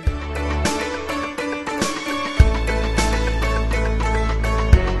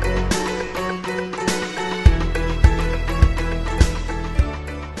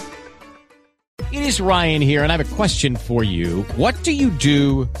 It is Ryan here, and I have a question for you. What do you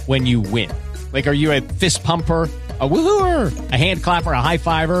do when you win? Like, are you a fist pumper, a woohooer, a hand clapper, a high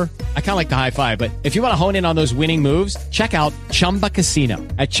fiver? I kind of like the high five, but if you want to hone in on those winning moves, check out Chumba Casino.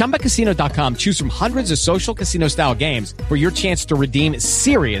 At ChumbaCasino.com, choose from hundreds of social casino-style games for your chance to redeem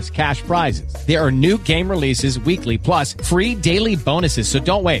serious cash prizes. There are new game releases weekly, plus free daily bonuses, so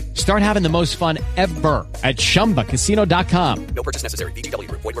don't wait. Start having the most fun ever at ChumbaCasino.com. No purchase necessary.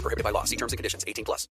 VGW. Void where prohibited by law. See terms and conditions. 18+.